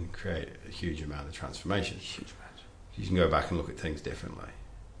 you can create a huge amount of transformation. You can go back and look at things differently.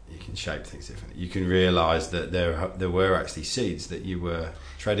 You can shape things differently. You can realise that there were actually seeds that you were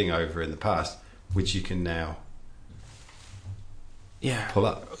treading over in the past, which you can now pull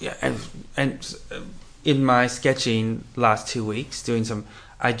up. Yeah, and in my sketching last 2 weeks,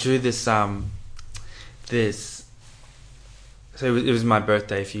 I drew this. So it was my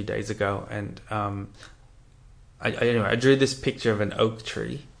birthday a few days ago, and I drew this picture of an oak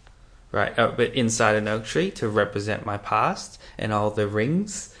tree, right? But inside an oak tree to represent my past and all the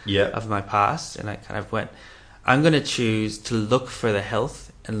rings of my past, and I kind of went, I'm going to choose to look for the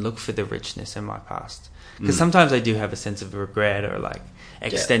health and look for the richness in my past. Because sometimes I do have a sense of regret or like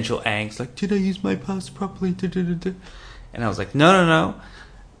existential angst, like, did I use my past properly? And I was like, no.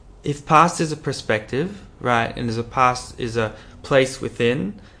 If past is a perspective, right, and past is a place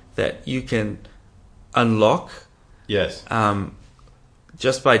within that you can unlock. Yes.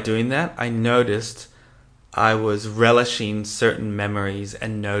 Just by doing that, I noticed I was relishing certain memories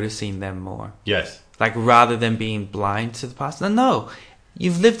and noticing them more. Yes. Like, rather than being blind to the past. No,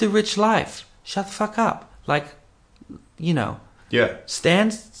 you've lived a rich life. Shut the fuck up. Like, Yeah.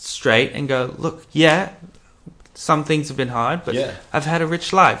 stand straight and go, look, some things have been hard, but I've had a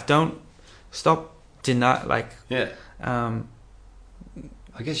rich life. Don't stop Yeah. I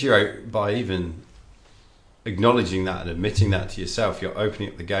guess by even acknowledging that and admitting that to yourself, you're opening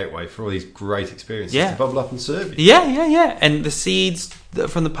up the gateway for all these great experiences to bubble up and serve you. Yeah. And the seeds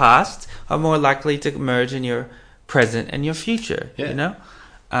from the past are more likely to emerge in your present and your future. Yeah. You know,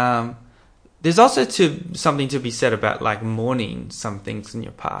 there's also something to be said about like mourning some things in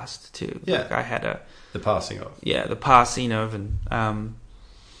your past too. Yeah. Like I had the passing of. Yeah, the passing of, and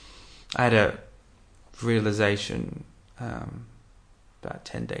I had a realization about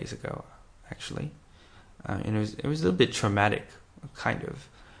 10 days ago, actually. And it was a little bit traumatic, kind of.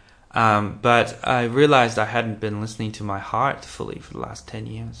 But I realized I hadn't been listening to my heart fully for the last 10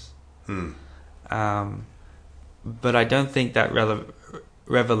 years. But I don't think that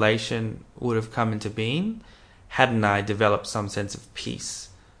revelation would have come into being hadn't I developed some sense of peace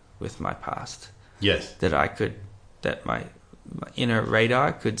with my past. Yes. That my inner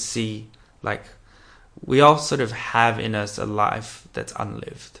radar could see, like, we all sort of have in us a life that's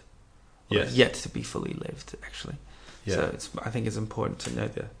unlived. Yes. Yet to be fully lived, actually. Yeah. So I think it's important to know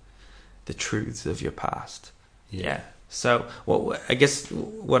the truths of your past. Yeah. So I guess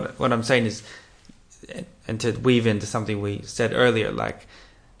what I'm saying is, and to weave into something we said earlier, like,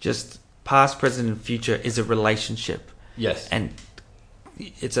 just past, present, and future is a relationship. Yes. And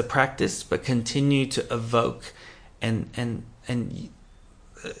it's a practice, but continue to evoke and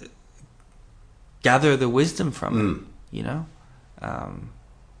gather the wisdom from it. You know, I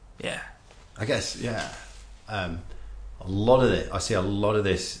guess a lot of it. I see a lot of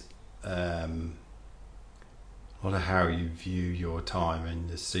this. A lot of how you view your time and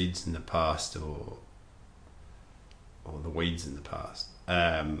the seeds in the past, or the weeds in the past,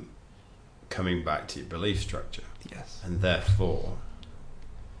 coming back to your belief structure. Yes. And therefore,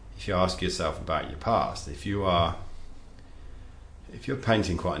 if you ask yourself about your past, if you're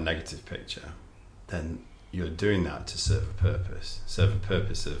painting quite a negative picture, then you're doing that to serve a purpose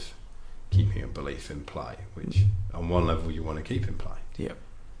of keeping a belief in play, which on one level you want to keep in play. Yep.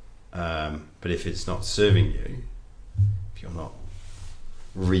 But if it's not serving you, if you're not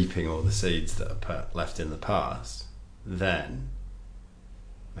reaping all the seeds that are left in the past, then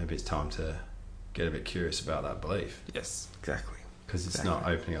maybe it's time to get a bit curious about that belief. Yes, exactly. Because it's not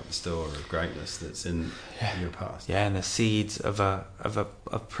opening up the store of greatness that's in your past. Yeah, and the seeds of a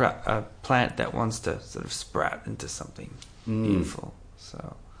plant that wants to sort of sprout into something beautiful.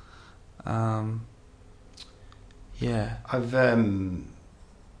 So, yeah.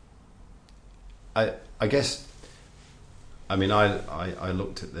 I guess I mean, I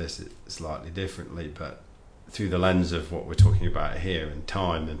looked at this slightly differently, but through the lens of what we're talking about here and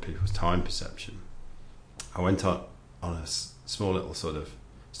time and people's time perception. I went on a small little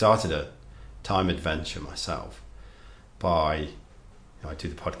started a time adventure myself by, I do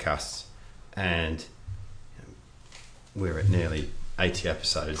the podcasts, and we're at nearly 80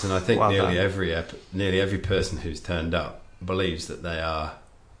 episodes, and I think nearly every person who's turned up believes that they are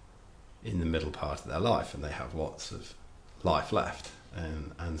in the middle part of their life and they have lots of life left,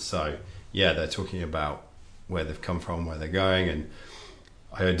 and so they're talking about where they've come from, where they're going, and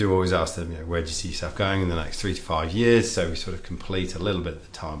I do always ask them, where do you see yourself going in the next 3 to 5 years? So we sort of complete a little bit of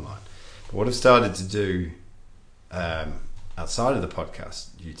the timeline. But what I've started to do outside of the podcast,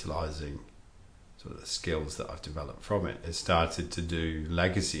 utilising sort of the skills that I've developed from it, is started to do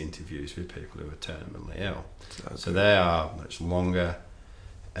legacy interviews with people who are terminally ill. So they are much longer.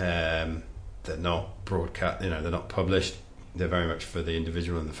 They're not broadcast, they're not published. They're very much for the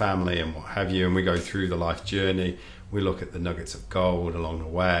individual and the family and what have you. And we go through the life journey. We look at the nuggets of gold along the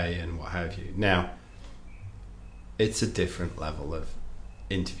way and what have you. Now, it's a different level of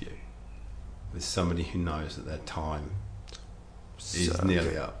interview with somebody who knows that their time is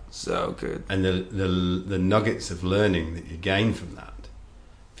nearly up. So good. And the nuggets of learning that you gain from that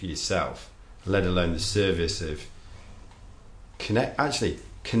for yourself, let alone the service of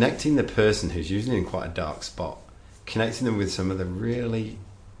connecting the person who's usually in quite a dark spot, connecting them with some of the really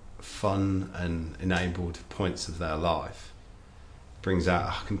fun and enabled points of their life, brings out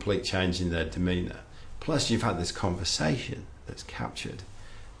a complete change in their demeanour. Plus you've had this conversation that's captured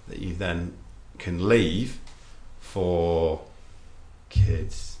that you then can leave for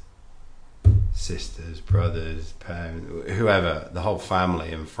kids, sisters, brothers, parents, whoever, the whole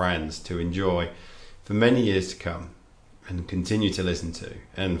family and friends to enjoy for many years to come and continue to listen to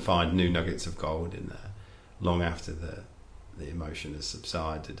and find new nuggets of gold in there long after the emotion has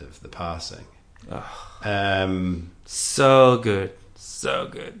subsided of the passing. So good.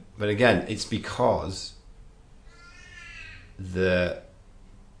 But again, it's because the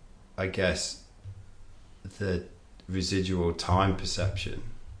residual time perception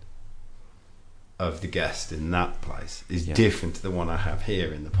of the guest in that place is different to the one I have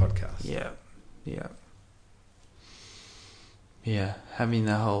here in the podcast. Yeah, having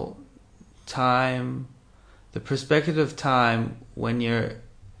the whole time, the perspective of time when you're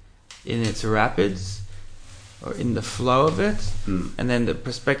in its rapids or in the flow of it, and then the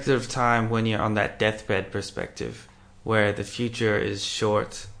perspective of time when you're on that deathbed perspective where the future is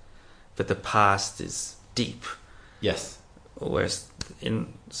short but the past is deep. Yes. Whereas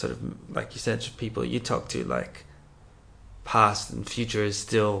in sort of, like you said, people you talk to, like, past and future is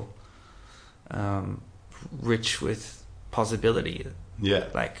still rich with possibility. Yeah.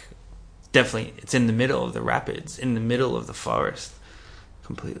 Like, definitely, it's in the middle of the rapids, in the middle of the forest,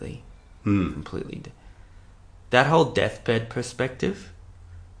 completely. That whole deathbed perspective,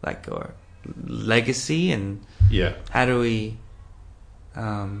 like, or legacy, and how do we...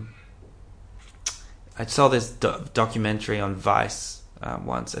 I saw this documentary on Vice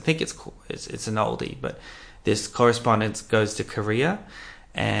once. I think it's an oldie, but this correspondent goes to Korea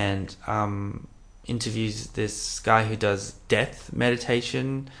and interviews this guy who does death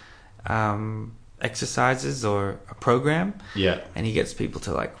meditation exercises or a program. And he gets people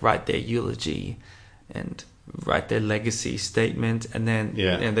to, like, write their eulogy and write their legacy statement, and then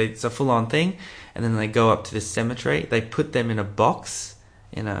it's a full-on thing. And then they go up to the cemetery. They put them in a box,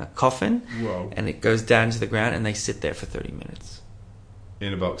 in a coffin. Whoa. And it goes down to the ground, and they sit there for 30 minutes.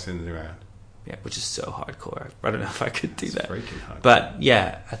 In a box in the ground. Yeah, which is so hardcore. I don't know if I could do that. Freaking hardcore. But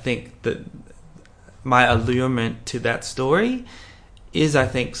yeah, I think that my allurement to that story is, I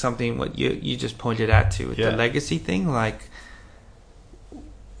think, something what you just pointed out to with the legacy thing. Like,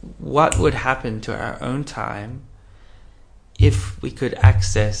 what would happen to our own time if we could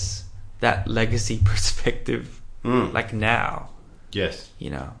access that legacy perspective, like now? Yes.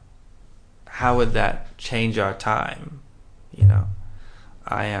 How would that change our time?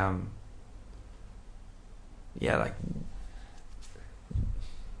 I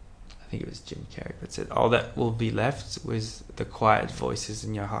think it was Jim Carrey that said, all that will be left was the quiet voices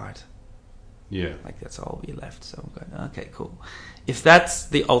in your heart. Yeah. Like, that's all we left. So I'm going, okay, cool. If that's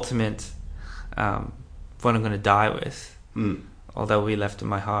the ultimate, what I'm going to die with, all that will be left in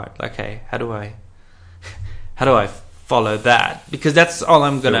my heart. Like, hey, how do I follow that? Because that's all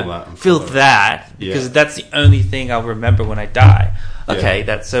I'm going to feel that, because that's the only thing I'll remember when I die. Okay,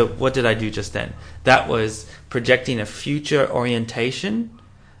 so what did I do just then? That was projecting a future orientation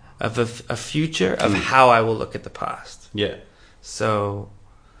of a future of how I will look at the past. Yeah. So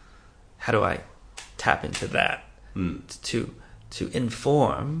how do I tap into that? to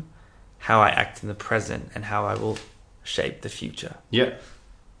inform how I act in the present and how I will shape the future. Yeah.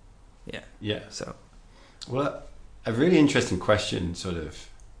 Yeah. Yeah. So, well, a really interesting question sort of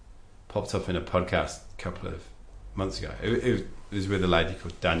popped up in a podcast a couple of months ago. It was with a lady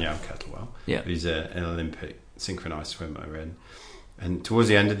called Danielle Kettlewell, who's an Olympic synchronized swimmer, and towards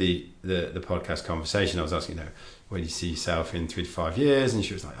the end of the podcast conversation, I was asking, where do you see yourself in 3 to 5 years? And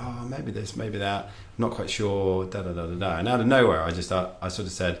she was like, oh, maybe this, maybe that. I'm not quite sure. Da da da da da. And out of nowhere, I sort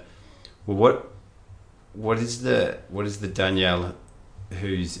of said, well, what is the Danielle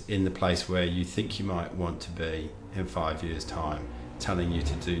who's in the place where you think you might want to be in 5 years' time, telling you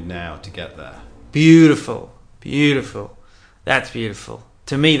to do now to get there? Beautiful. That's beautiful.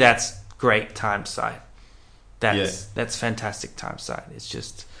 To me, that's great time sight. That's fantastic time sight. It's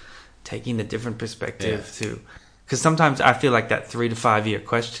just taking the different perspective because sometimes I feel like that 3 to 5 year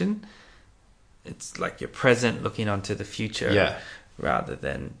question, it's like your present looking onto the future rather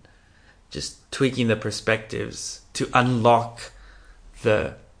than just tweaking the perspectives to unlock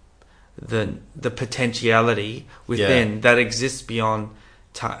the potentiality within that exists beyond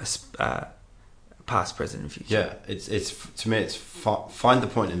past, present, and future. Yeah, it's to me, it's find the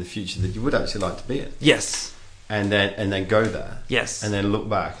point in the future that you would actually like to be in. Yes. And then go there. Yes. And then look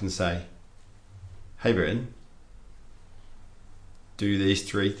back and say, hey, Britain, do these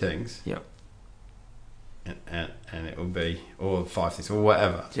 3 things. Yep. And it will be, or 5 things, or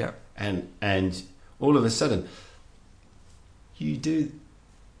whatever. Yeah. And all of a sudden, you do.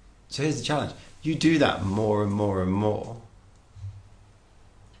 So here's the challenge: you do that more and more and more,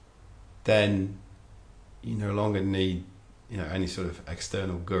 then you no longer need, any sort of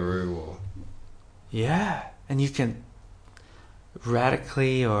external guru or. Yeah, and you can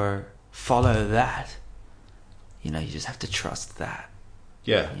radically or follow that. You just have to trust that.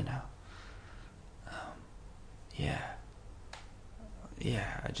 Yeah.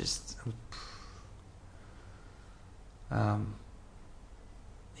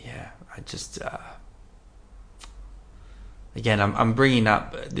 I just. Again, I'm bringing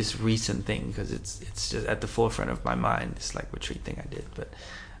up this recent thing because it's just at the forefront of my mind. This retreat thing I did, but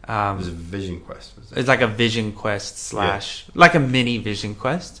it was a vision quest. Was it? It's like a vision quest / like a mini vision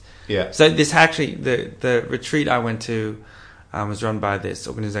quest. Yeah. So this actually the retreat I went to was run by this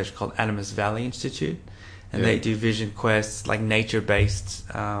organization called Animas Valley Institute, and they do vision quests, like nature-based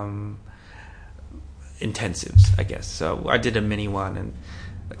intensives, I guess. So I did a mini one and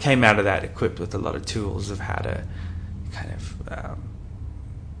came out of that equipped with a lot of tools of how to kind of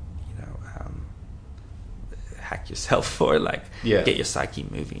hack yourself or get your psyche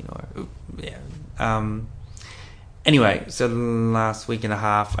moving anyway, so the last week and a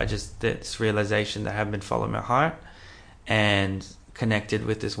half I just did this realization that I have been following my heart and connected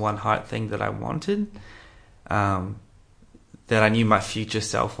with this one heart thing that I wanted, that I knew my future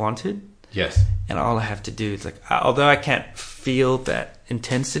self wanted. Yes. And all I have to do is although I can't feel that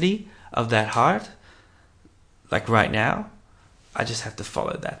intensity of that heart right now, I just have to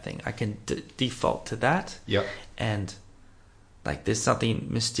follow that thing. I can default to that. Yep. And there's something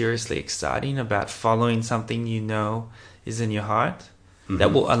mysteriously exciting about following something is in your heart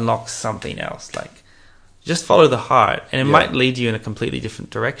that will unlock something else. Just follow the heart and it might lead you in a completely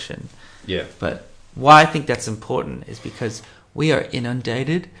different direction. Yeah. But why I think that's important is because we are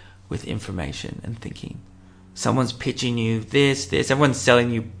inundated with information and thinking. Someone's pitching you this, everyone's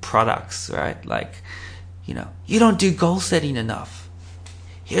selling you products, right? You don't do goal setting enough.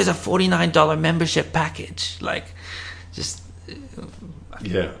 Here's a $49 membership package.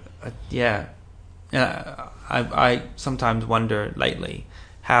 I sometimes wonder lately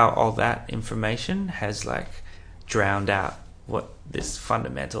how all that information has drowned out what this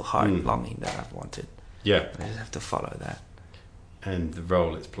fundamental heart longing that I've wanted. Yeah. I just have to follow that. And the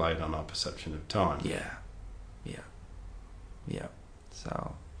role it's played on our perception of time. Yeah.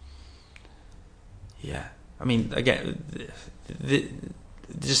 So, I mean, again,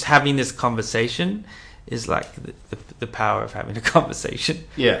 just having this conversation is the power of having a conversation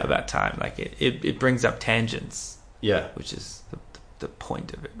about time. It brings up tangents. Yeah. Which is the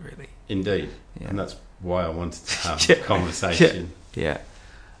point of it, really. Indeed. Yeah. And that's why I wanted to have a conversation. Yeah.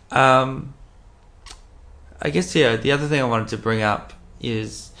 I guess, the other thing I wanted to bring up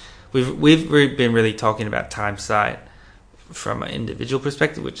is we've been really talking about time sight from an individual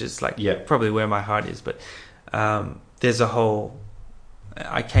perspective, which is probably where my heart is. But there's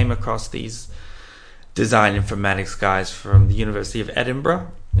I came across these design informatics guys from the University of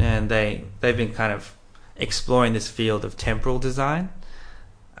Edinburgh, and they've been kind of exploring this field of temporal design.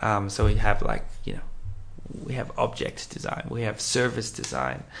 So we have we have object design, we have service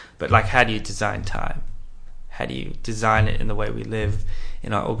design, but how do you design time? How do you design it in the way we live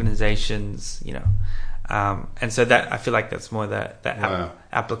in our organizations? And so that I feel like that's more the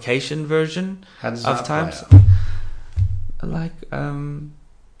application version of time. Like,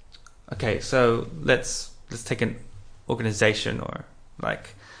 okay, so let's take an organization, or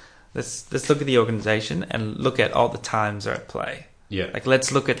like let's look at the organization and look at all the times are at play. Yeah. Like,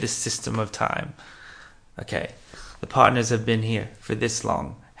 let's look at this system of time. Okay, the partners have been here for this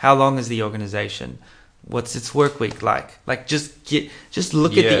long. How long is the organization? What's its work week like? Like, just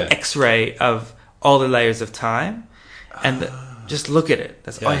look at the X-ray of all the layers of time, and just look at it.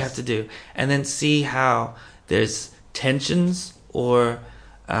 That's all you have to do, and then see how there's tensions or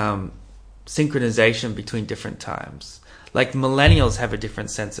synchronization between different times. Like, millennials have a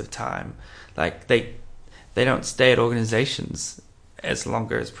different sense of time. Like, they don't stay at organizations as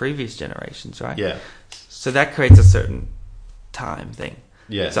longer as previous generations, right? Yeah. So that creates a certain time thing.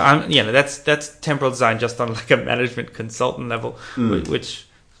 Yeah. So that's temporal design just on like a management consultant level, which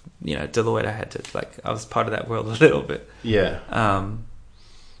Deloitte I was part of that world a little bit. Yeah.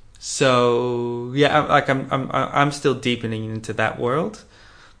 So yeah, I'm still deepening into that world,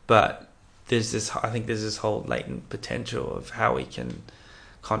 but I think there's this whole latent potential of how we can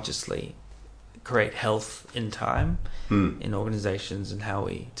consciously create health in time in organizations, and how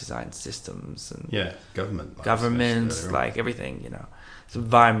we design systems and governments, like everything, it's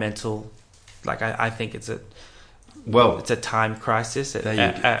environmental. Like, I think it's a time crisis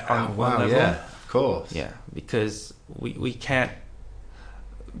on one level. Yeah, of course. Yeah, because we can't,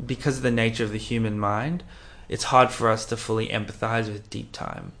 because of the nature of the human mind, it's hard for us to fully empathize with deep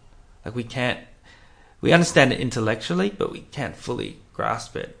time. Like, we understand it intellectually, but we can't fully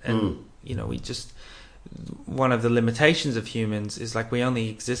grasp it. And, one of the limitations of humans is, like, we only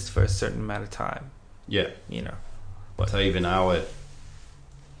exist for a certain amount of time. Yeah. So even our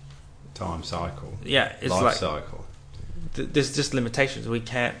time cycle. Yeah. It's life like, cycle. There's just limitations.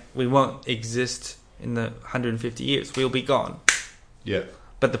 We won't exist in the 150 years. We'll be gone. Yeah.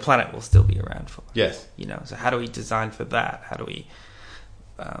 But the planet will still be around for. Yes. So how do we design for that? How do we,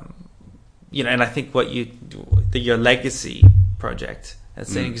 and I think your legacy project,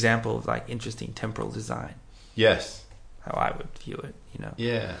 that's an example of like interesting temporal design. Yes. How I would view it,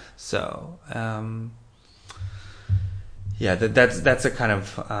 Yeah. So, that's a kind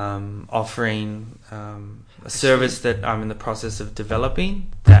of offering a service that I'm in the process of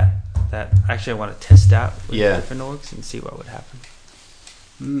developing that actually I want to test out with different orgs and see what would happen.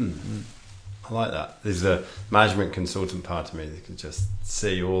 I like that. There's a management consultant part of me that can just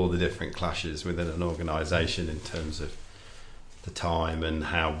see all the different clashes within an organisation in terms of the time and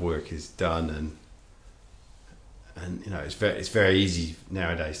how work is done, and it's very easy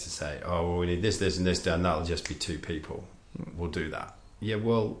nowadays to say, oh, well, we need this and this done. That'll just be 2 people. We'll do that. Yeah,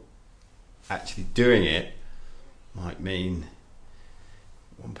 well, actually doing it might mean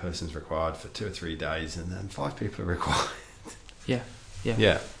one person's required for 2 or 3 days, and then 5 people are required. Yeah.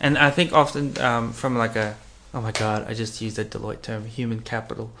 And I think often from like oh my God, I just used a Deloitte term, human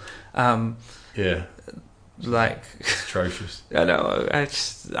capital. Like, it's atrocious. I know.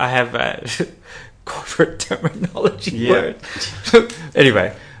 I have corporate terminology word.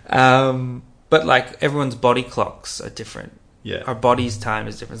 Anyway, but like everyone's body clocks are different. Yeah. Our body's time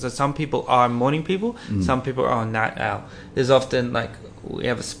is different. So some people are morning people, some people are night owl. There's often like we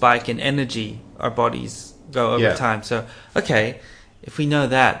have a spike in energy. Our bodies go over time. So if we know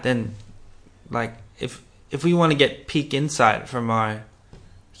that, then like if we want to get peak insight from our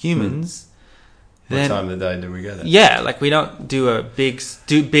humans. What time of the day do we get it? Yeah, like we don't do a big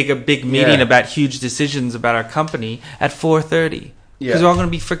meeting about huge decisions about our company at 4:30 because we're all going to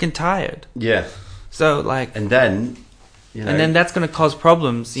be freaking tired. Yeah. So like, and then that's going to cause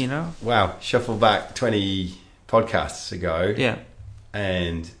problems. Wow, shuffle back 20 podcasts ago. Yeah.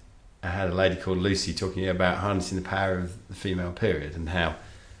 And I had a lady called Lucy talking about harnessing the power of the female period and how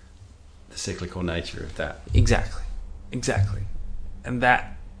the cyclical nature of that. Exactly, and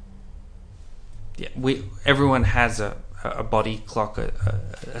that. Yeah, everyone has a body clock,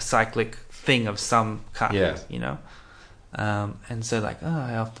 a cyclic thing of some kind. Yeah. And so like,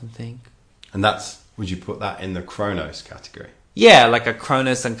 I often think. And would you put that in the Chronos category? Yeah, like a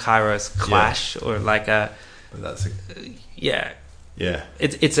Chronos and Kairos clash, or like a. But that's Yeah. Yeah.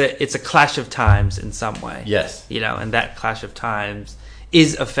 It's a clash of times in some way. Yes. And that clash of times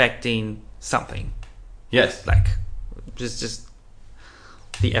is affecting something. Yes. Like, just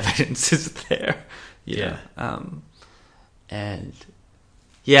the evidence is there. Yeah. And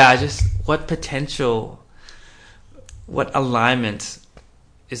what potential, what alignment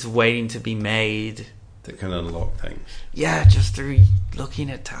is waiting to be made that can unlock things. Yeah, just through looking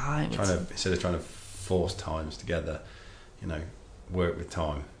at time. Instead of trying to force times together, work with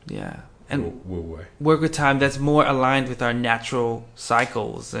time. Yeah. And we'll work with time that's more aligned with our natural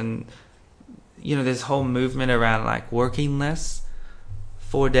cycles. And, this whole movement around like working less,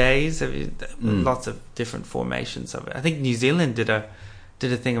 4 days, lots of different formations of it. I think New Zealand did a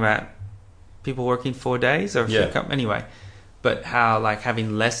thing about people working 4 days or anyway, but how like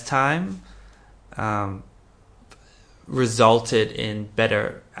having less time resulted in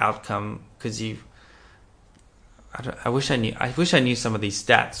better outcome because I wish I knew some of these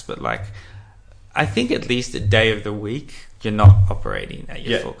stats, but like I think at least a day of the week you're not operating at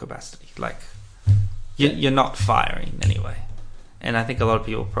your full capacity. Like you're not firing anyway. And I think a lot of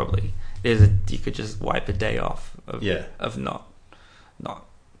people probably you could just wipe a day off of not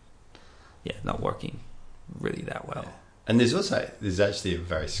working really that well. Yeah. And there's actually a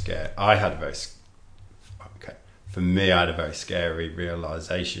very scary. I had a very scary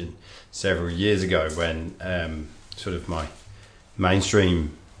realization several years ago when sort of my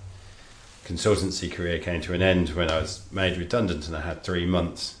mainstream consultancy career came to an end when I was made redundant and I had 3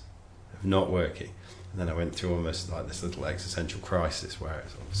 months of not working. And then I went through almost like this little existential crisis where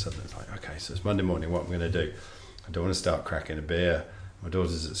all of a sudden it's like, okay, so it's Monday morning, what am I going to do? I don't want to start cracking a beer. My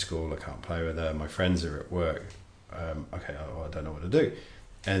daughter's at school, I can't play with her. My friends are at work. I don't know what to do.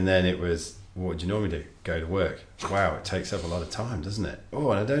 And then it was, what do you normally do? Go to work. Wow, it takes up a lot of time, doesn't it?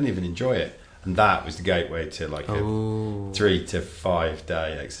 Oh, and I don't even enjoy it. And that was the gateway to like a 3 to 5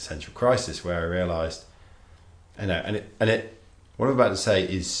 day existential crisis where I realised, what I'm about to say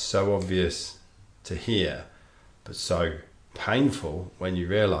is so obvious to hear, but so painful when you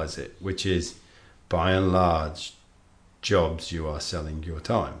realise it, which is, by and large, jobs you are selling your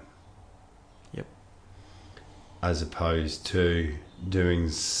time. Yep. As opposed to doing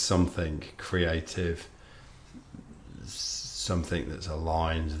something creative, something that's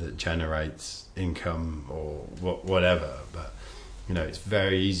aligned, that generates income or whatever. But, it's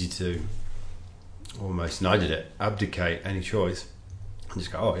very easy to almost, and I did it, abdicate any choice and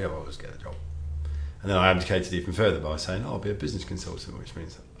just go, oh yeah, well, I'll just get a job. And then I abdicated even further by saying, I'll be a business consultant, which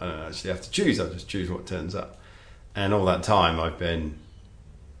means I don't actually have to choose, I'll just choose what turns up. And all that time I've been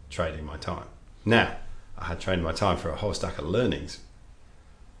trading my time. Now, I had traded my time for a whole stack of learnings.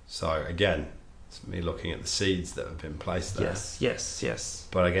 So again, it's me looking at the seeds that have been placed there. Yes.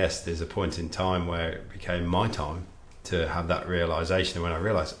 But I guess there's a point in time where it became my time to have that realisation. And when I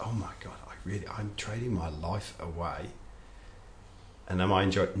realised, oh my God, I'm trading my life away. And am I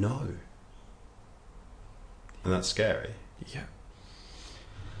enjoying it? No. And that's scary. Yeah.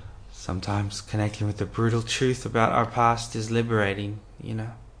 Sometimes connecting with the brutal truth about our past is liberating,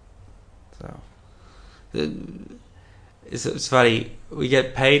 So it's funny. We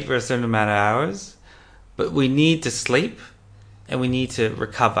get paid for a certain amount of hours, but we need to sleep and we need to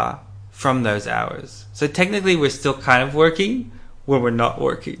recover from those hours. So technically, we're still kind of working when we're not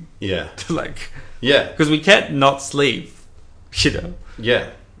working. Yeah. Because we can't not sleep, Yeah.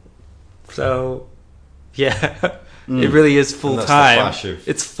 So, yeah. It really is full time.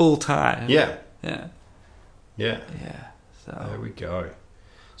 It's full time. Yeah. Yeah. Yeah. Yeah. So there we go.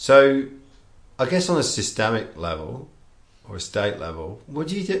 So, I guess on a systemic level or a state level, what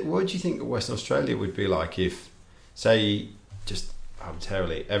do you think that Western Australia would be like if, say, just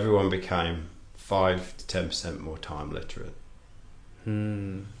arbitrarily, everyone became 5 to 10% more time literate?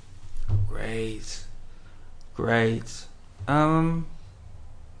 Great. I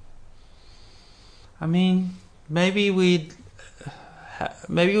mean, maybe we'd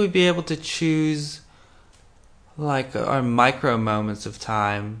be able to choose like our micro moments of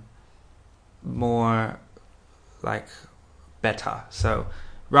time more like better. So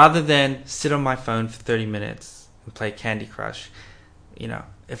rather than sit on my phone for 30 minutes and play Candy Crush,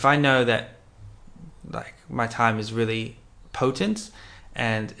 if I know that like my time is really potent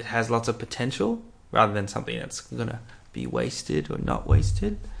and it has lots of potential rather than something that's gonna be wasted or not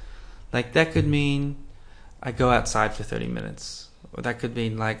wasted, like that could mean I go outside for 30 minutes, or that could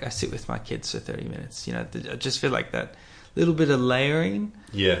mean like I sit with my kids for 30 minutes. I just feel like that little bit of layering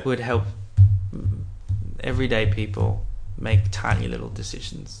would help everyday people make tiny little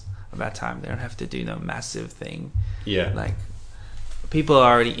decisions about time. They don't have to do no massive thing. Yeah. Like people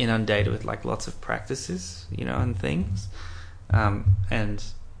are already inundated with like lots of practices, and things.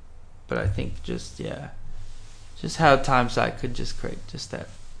 But I think just how TimeSight could just create just that,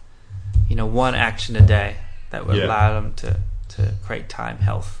 one action a day that would allow them to create time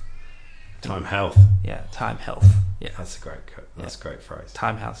health. Time health. Yeah, time health. Yeah, that's a great great phrase.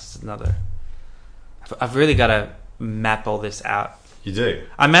 Time health is another. I've really got to map all this out. You do.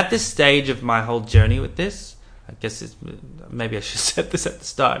 I'm at this stage of my whole journey with this. I guess maybe I should set this at the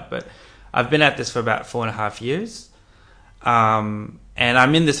start, but I've been at this for about 4.5 years. And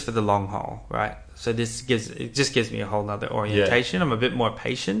I'm in this for the long haul, right? So it just gives me a whole nother orientation. Yeah. I'm a bit more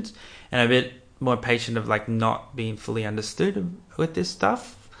patient, and a bit more patient of like not being fully understood with this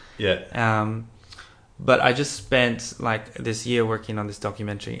stuff. Yeah. But I just spent like this year working on this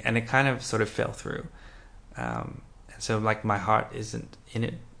documentary, and it kind of sort of fell through. And so like my heart isn't in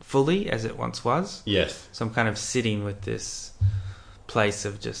it fully as it once was. Yes. So I'm kind of sitting with this place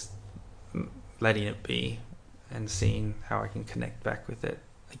of just letting it be and seeing how I can connect back with it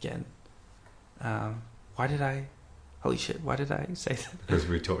again. Why did I say that? Because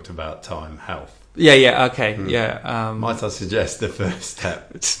we talked about time, health. Yeah, okay, yeah. Might I suggest the first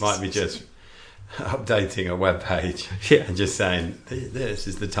step might be just updating a web page and just saying, this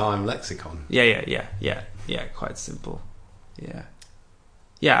is the time lexicon. Yeah, quite simple.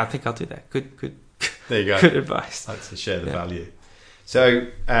 Yeah, I think I'll do that. Good. There you go. Good advice. Like to share the value. So,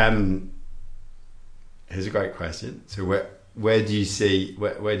 here's a great question. So where do you see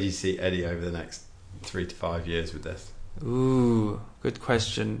Eddie over the next 3 to 5 years with this? Ooh, good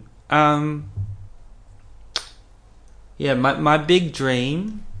question. Yeah, my big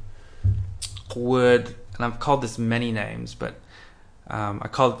dream would, and I've called this many names, but I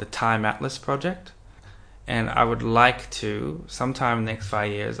call it the Time Atlas Project. And I would like to, sometime in the next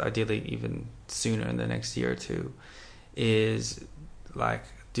 5 years, ideally even sooner in the next year or two, is like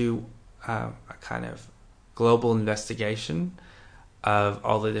do a kind of global investigation of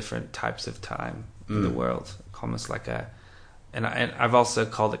all the different types of time in the world, almost like and I've also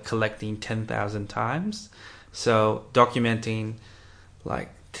called it collecting 10,000 times. So documenting like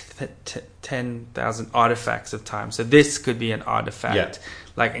 10,000 artifacts of time. So this could be an artifact,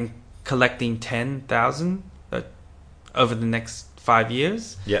 like in collecting 10,000 over the next 5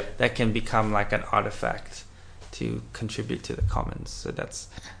 years. That can become like an artifact to contribute to the commons. So that's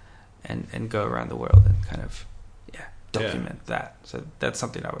and go around the world and kind of document that. So that's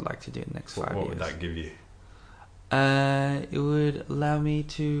something I would like to do in the next 5 years. What would that give you? It would allow me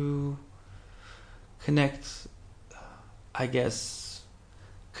to connect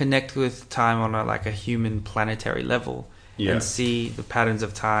with time on a human planetary level and see the patterns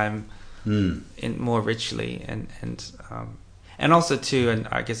of time in more richly and also too, and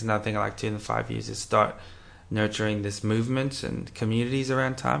I guess another thing I like to do in the 5 years is start nurturing this movement and communities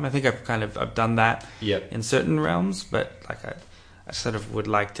around time. I think I've done that in certain realms, but like I sort of would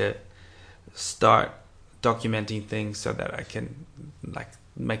like to start documenting things so that I can like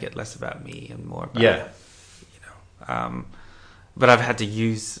make it less about me and more about but I've had to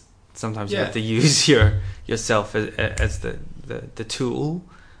use sometimes you have to use yourself as the tool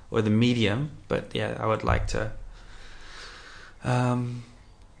or the medium, but I would like to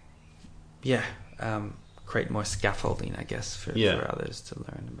create more scaffolding, I guess, for others to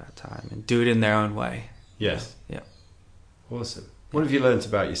learn about time and do it in their own way. Yes. Yeah. Awesome. What have you learned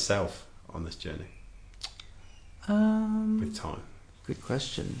about yourself on this journey? With time. Good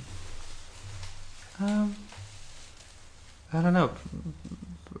question. I don't know.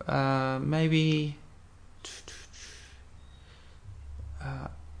 Maybe.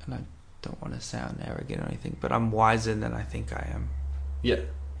 And I don't want to sound arrogant or anything, but I'm wiser than I think I am. Yeah.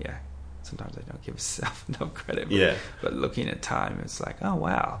 Yeah. Sometimes I don't give myself enough credit. But looking at time, it's like, oh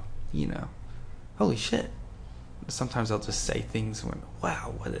wow, holy shit. Sometimes I'll just say things and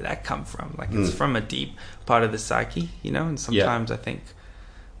wow, where did that come from? Like it's from a deep part of the psyche, and sometimes I think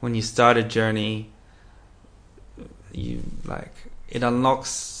when you start a journey, you it unlocks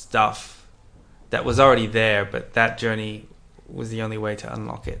stuff that was already there, but that journey was the only way to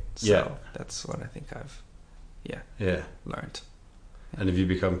unlock it. So that's what I think I've learned. And have you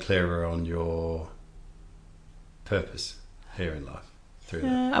become clearer on your purpose here in life through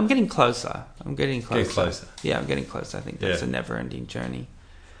that? I'm getting closer. Getting closer. Yeah, I'm getting closer. I think that's a never-ending journey.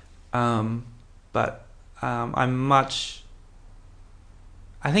 But I'm much...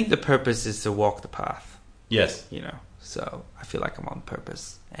 I think the purpose is to walk the path. Yes. So I feel like I'm on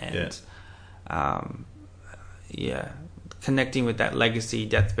purpose. And connecting with that legacy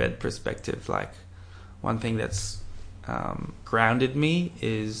deathbed perspective, like one thing that's grounded me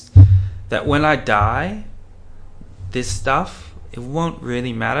is that when I die, this stuff, it won't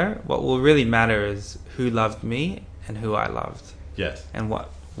really matter. What will really matter is who loved me and who I loved. Yes. And what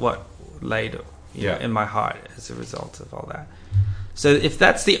laid in my heart as a result of all that. So if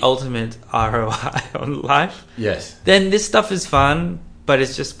that's the ultimate ROI on life, then this stuff is fun, but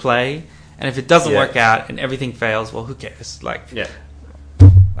it's just play. And if it doesn't work out and everything fails, well, who cares?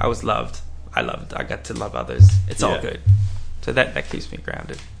 I was loved. I got to love others. It's all good. So that keeps me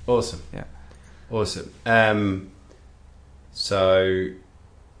grounded. Awesome. Yeah. Awesome. So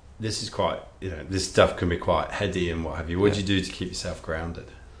this is quite, this stuff can be quite heady and what have you. What do you do to keep yourself grounded?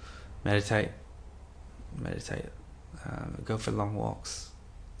 Meditate. Go for long walks.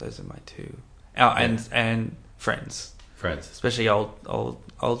 Those are my two. And friends, especially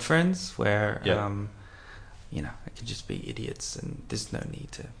old friends, where it can just be idiots, and there's no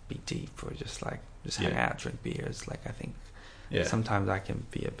need to be deep, or just hang out, drink beers. Like, I think sometimes I can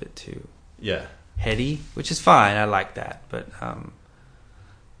be a bit too heady, which is fine. I like that, but I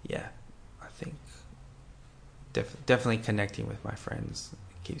think definitely connecting with my friends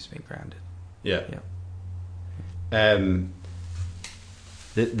keeps me grounded.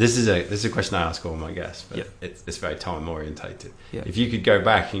 This is a question I ask all my guests, but it's very time orientated. If you could go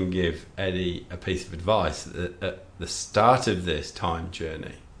back and give Eddie a piece of advice at the start of this time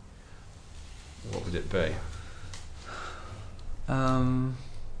journey, what would it be?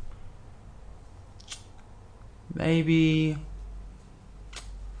 Maybe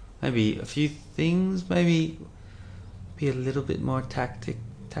a few things. Maybe be a little bit more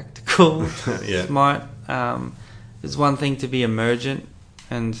tactical, smart. It's one thing to be emergent,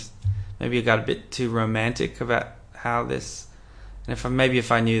 and maybe I got a bit too romantic about how this. And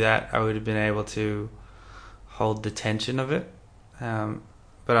if I knew that, I would have been able to hold the tension of it.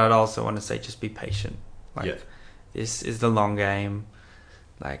 But I'd also want to say, just be patient. This is the long game.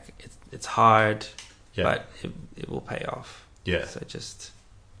 Like, it's hard, but it will pay off. So just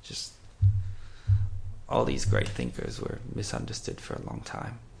all these great thinkers were misunderstood for a long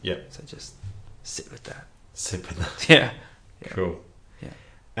time. So just sit with that. Yeah. Cool. Yeah.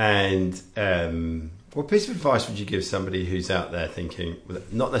 And what piece of advice would you give somebody who's out there thinking,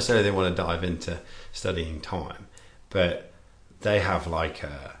 not necessarily they want to dive into studying time, but they have like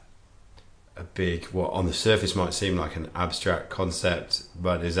a big, what on the surface might seem like an abstract concept,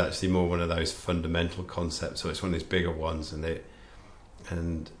 but is actually more one of those fundamental concepts, or it's one of these bigger ones, and they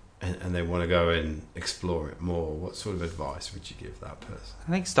want to go and explore it more? What sort of advice would you give that person?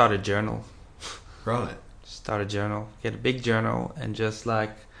 I think start a journal. Right. Start a journal. Get a big journal, and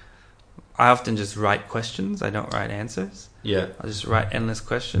I often just write questions. I don't write answers. I'll just write endless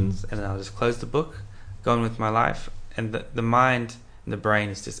questions, and then I'll just close the book, go on with my life. And the mind and the brain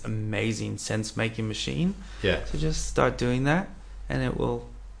is this amazing sense-making machine. So just start doing that, and it will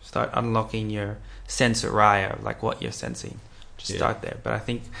start unlocking your sensoriya, like what you're sensing. Just start there. But I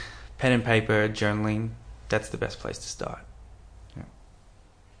think pen and paper, journaling, that's the best place to start.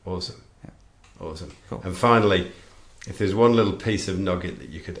 Awesome. Awesome. Cool. And finally, if there's one little piece of nugget that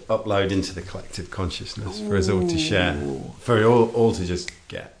you could upload into the collective consciousness for us all to share, for all to just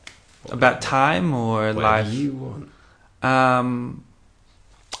get. About time or life? Whatever you want.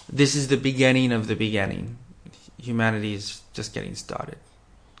 This is the beginning of the beginning. Humanity is just getting started.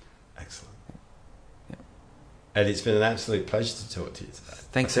 Excellent. Ed, it's been an absolute pleasure to talk to you today.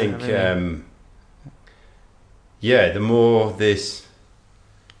 Thanks. I think, the more this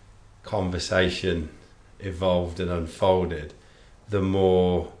conversation evolved and unfolded, the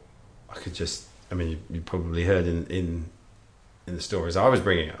more I could you probably heard in the stories I was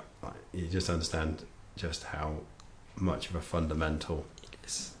bringing up, you just understand just how much of a fundamental it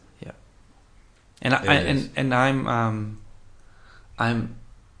is. And I'm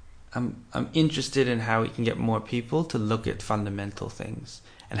interested in how we can get more people to look at fundamental things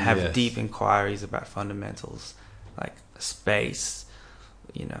and have deep inquiries about fundamentals, like space,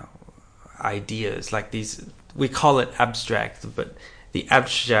 ideas like these. We call it abstract, but the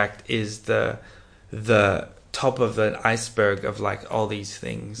abstract is the top of the iceberg of like all these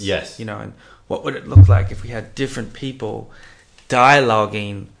things. And what would it look like if we had different people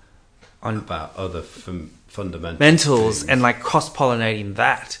dialoguing on about other fundamentals and like cross-pollinating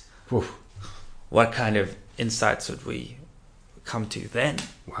that? Oof. What kind of insights would we come to then?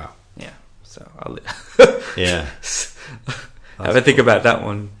 Wow. So I'll have a think about that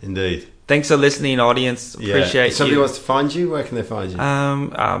one. Indeed. Thanks for listening, audience. Appreciate if somebody wants to find you, where can they find you?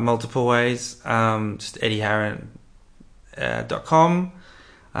 Multiple ways. Just eddieharron.com.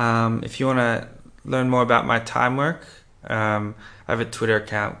 If you want to learn more about my time work, I have a Twitter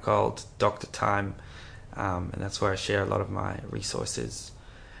account called Dr. Time, and that's where I share a lot of my resources,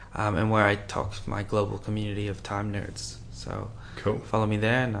 and where I talk to my global community of time nerds. So cool. Follow me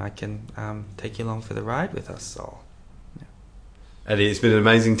there, and I can take you along for the ride with us all. Eddie, it's been an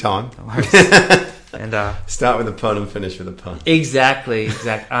amazing time. And start with a pun and finish with a pun. Exactly.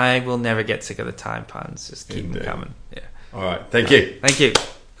 I will never get sick of the time puns. Just keep them coming. All right. Thank you. Thank you.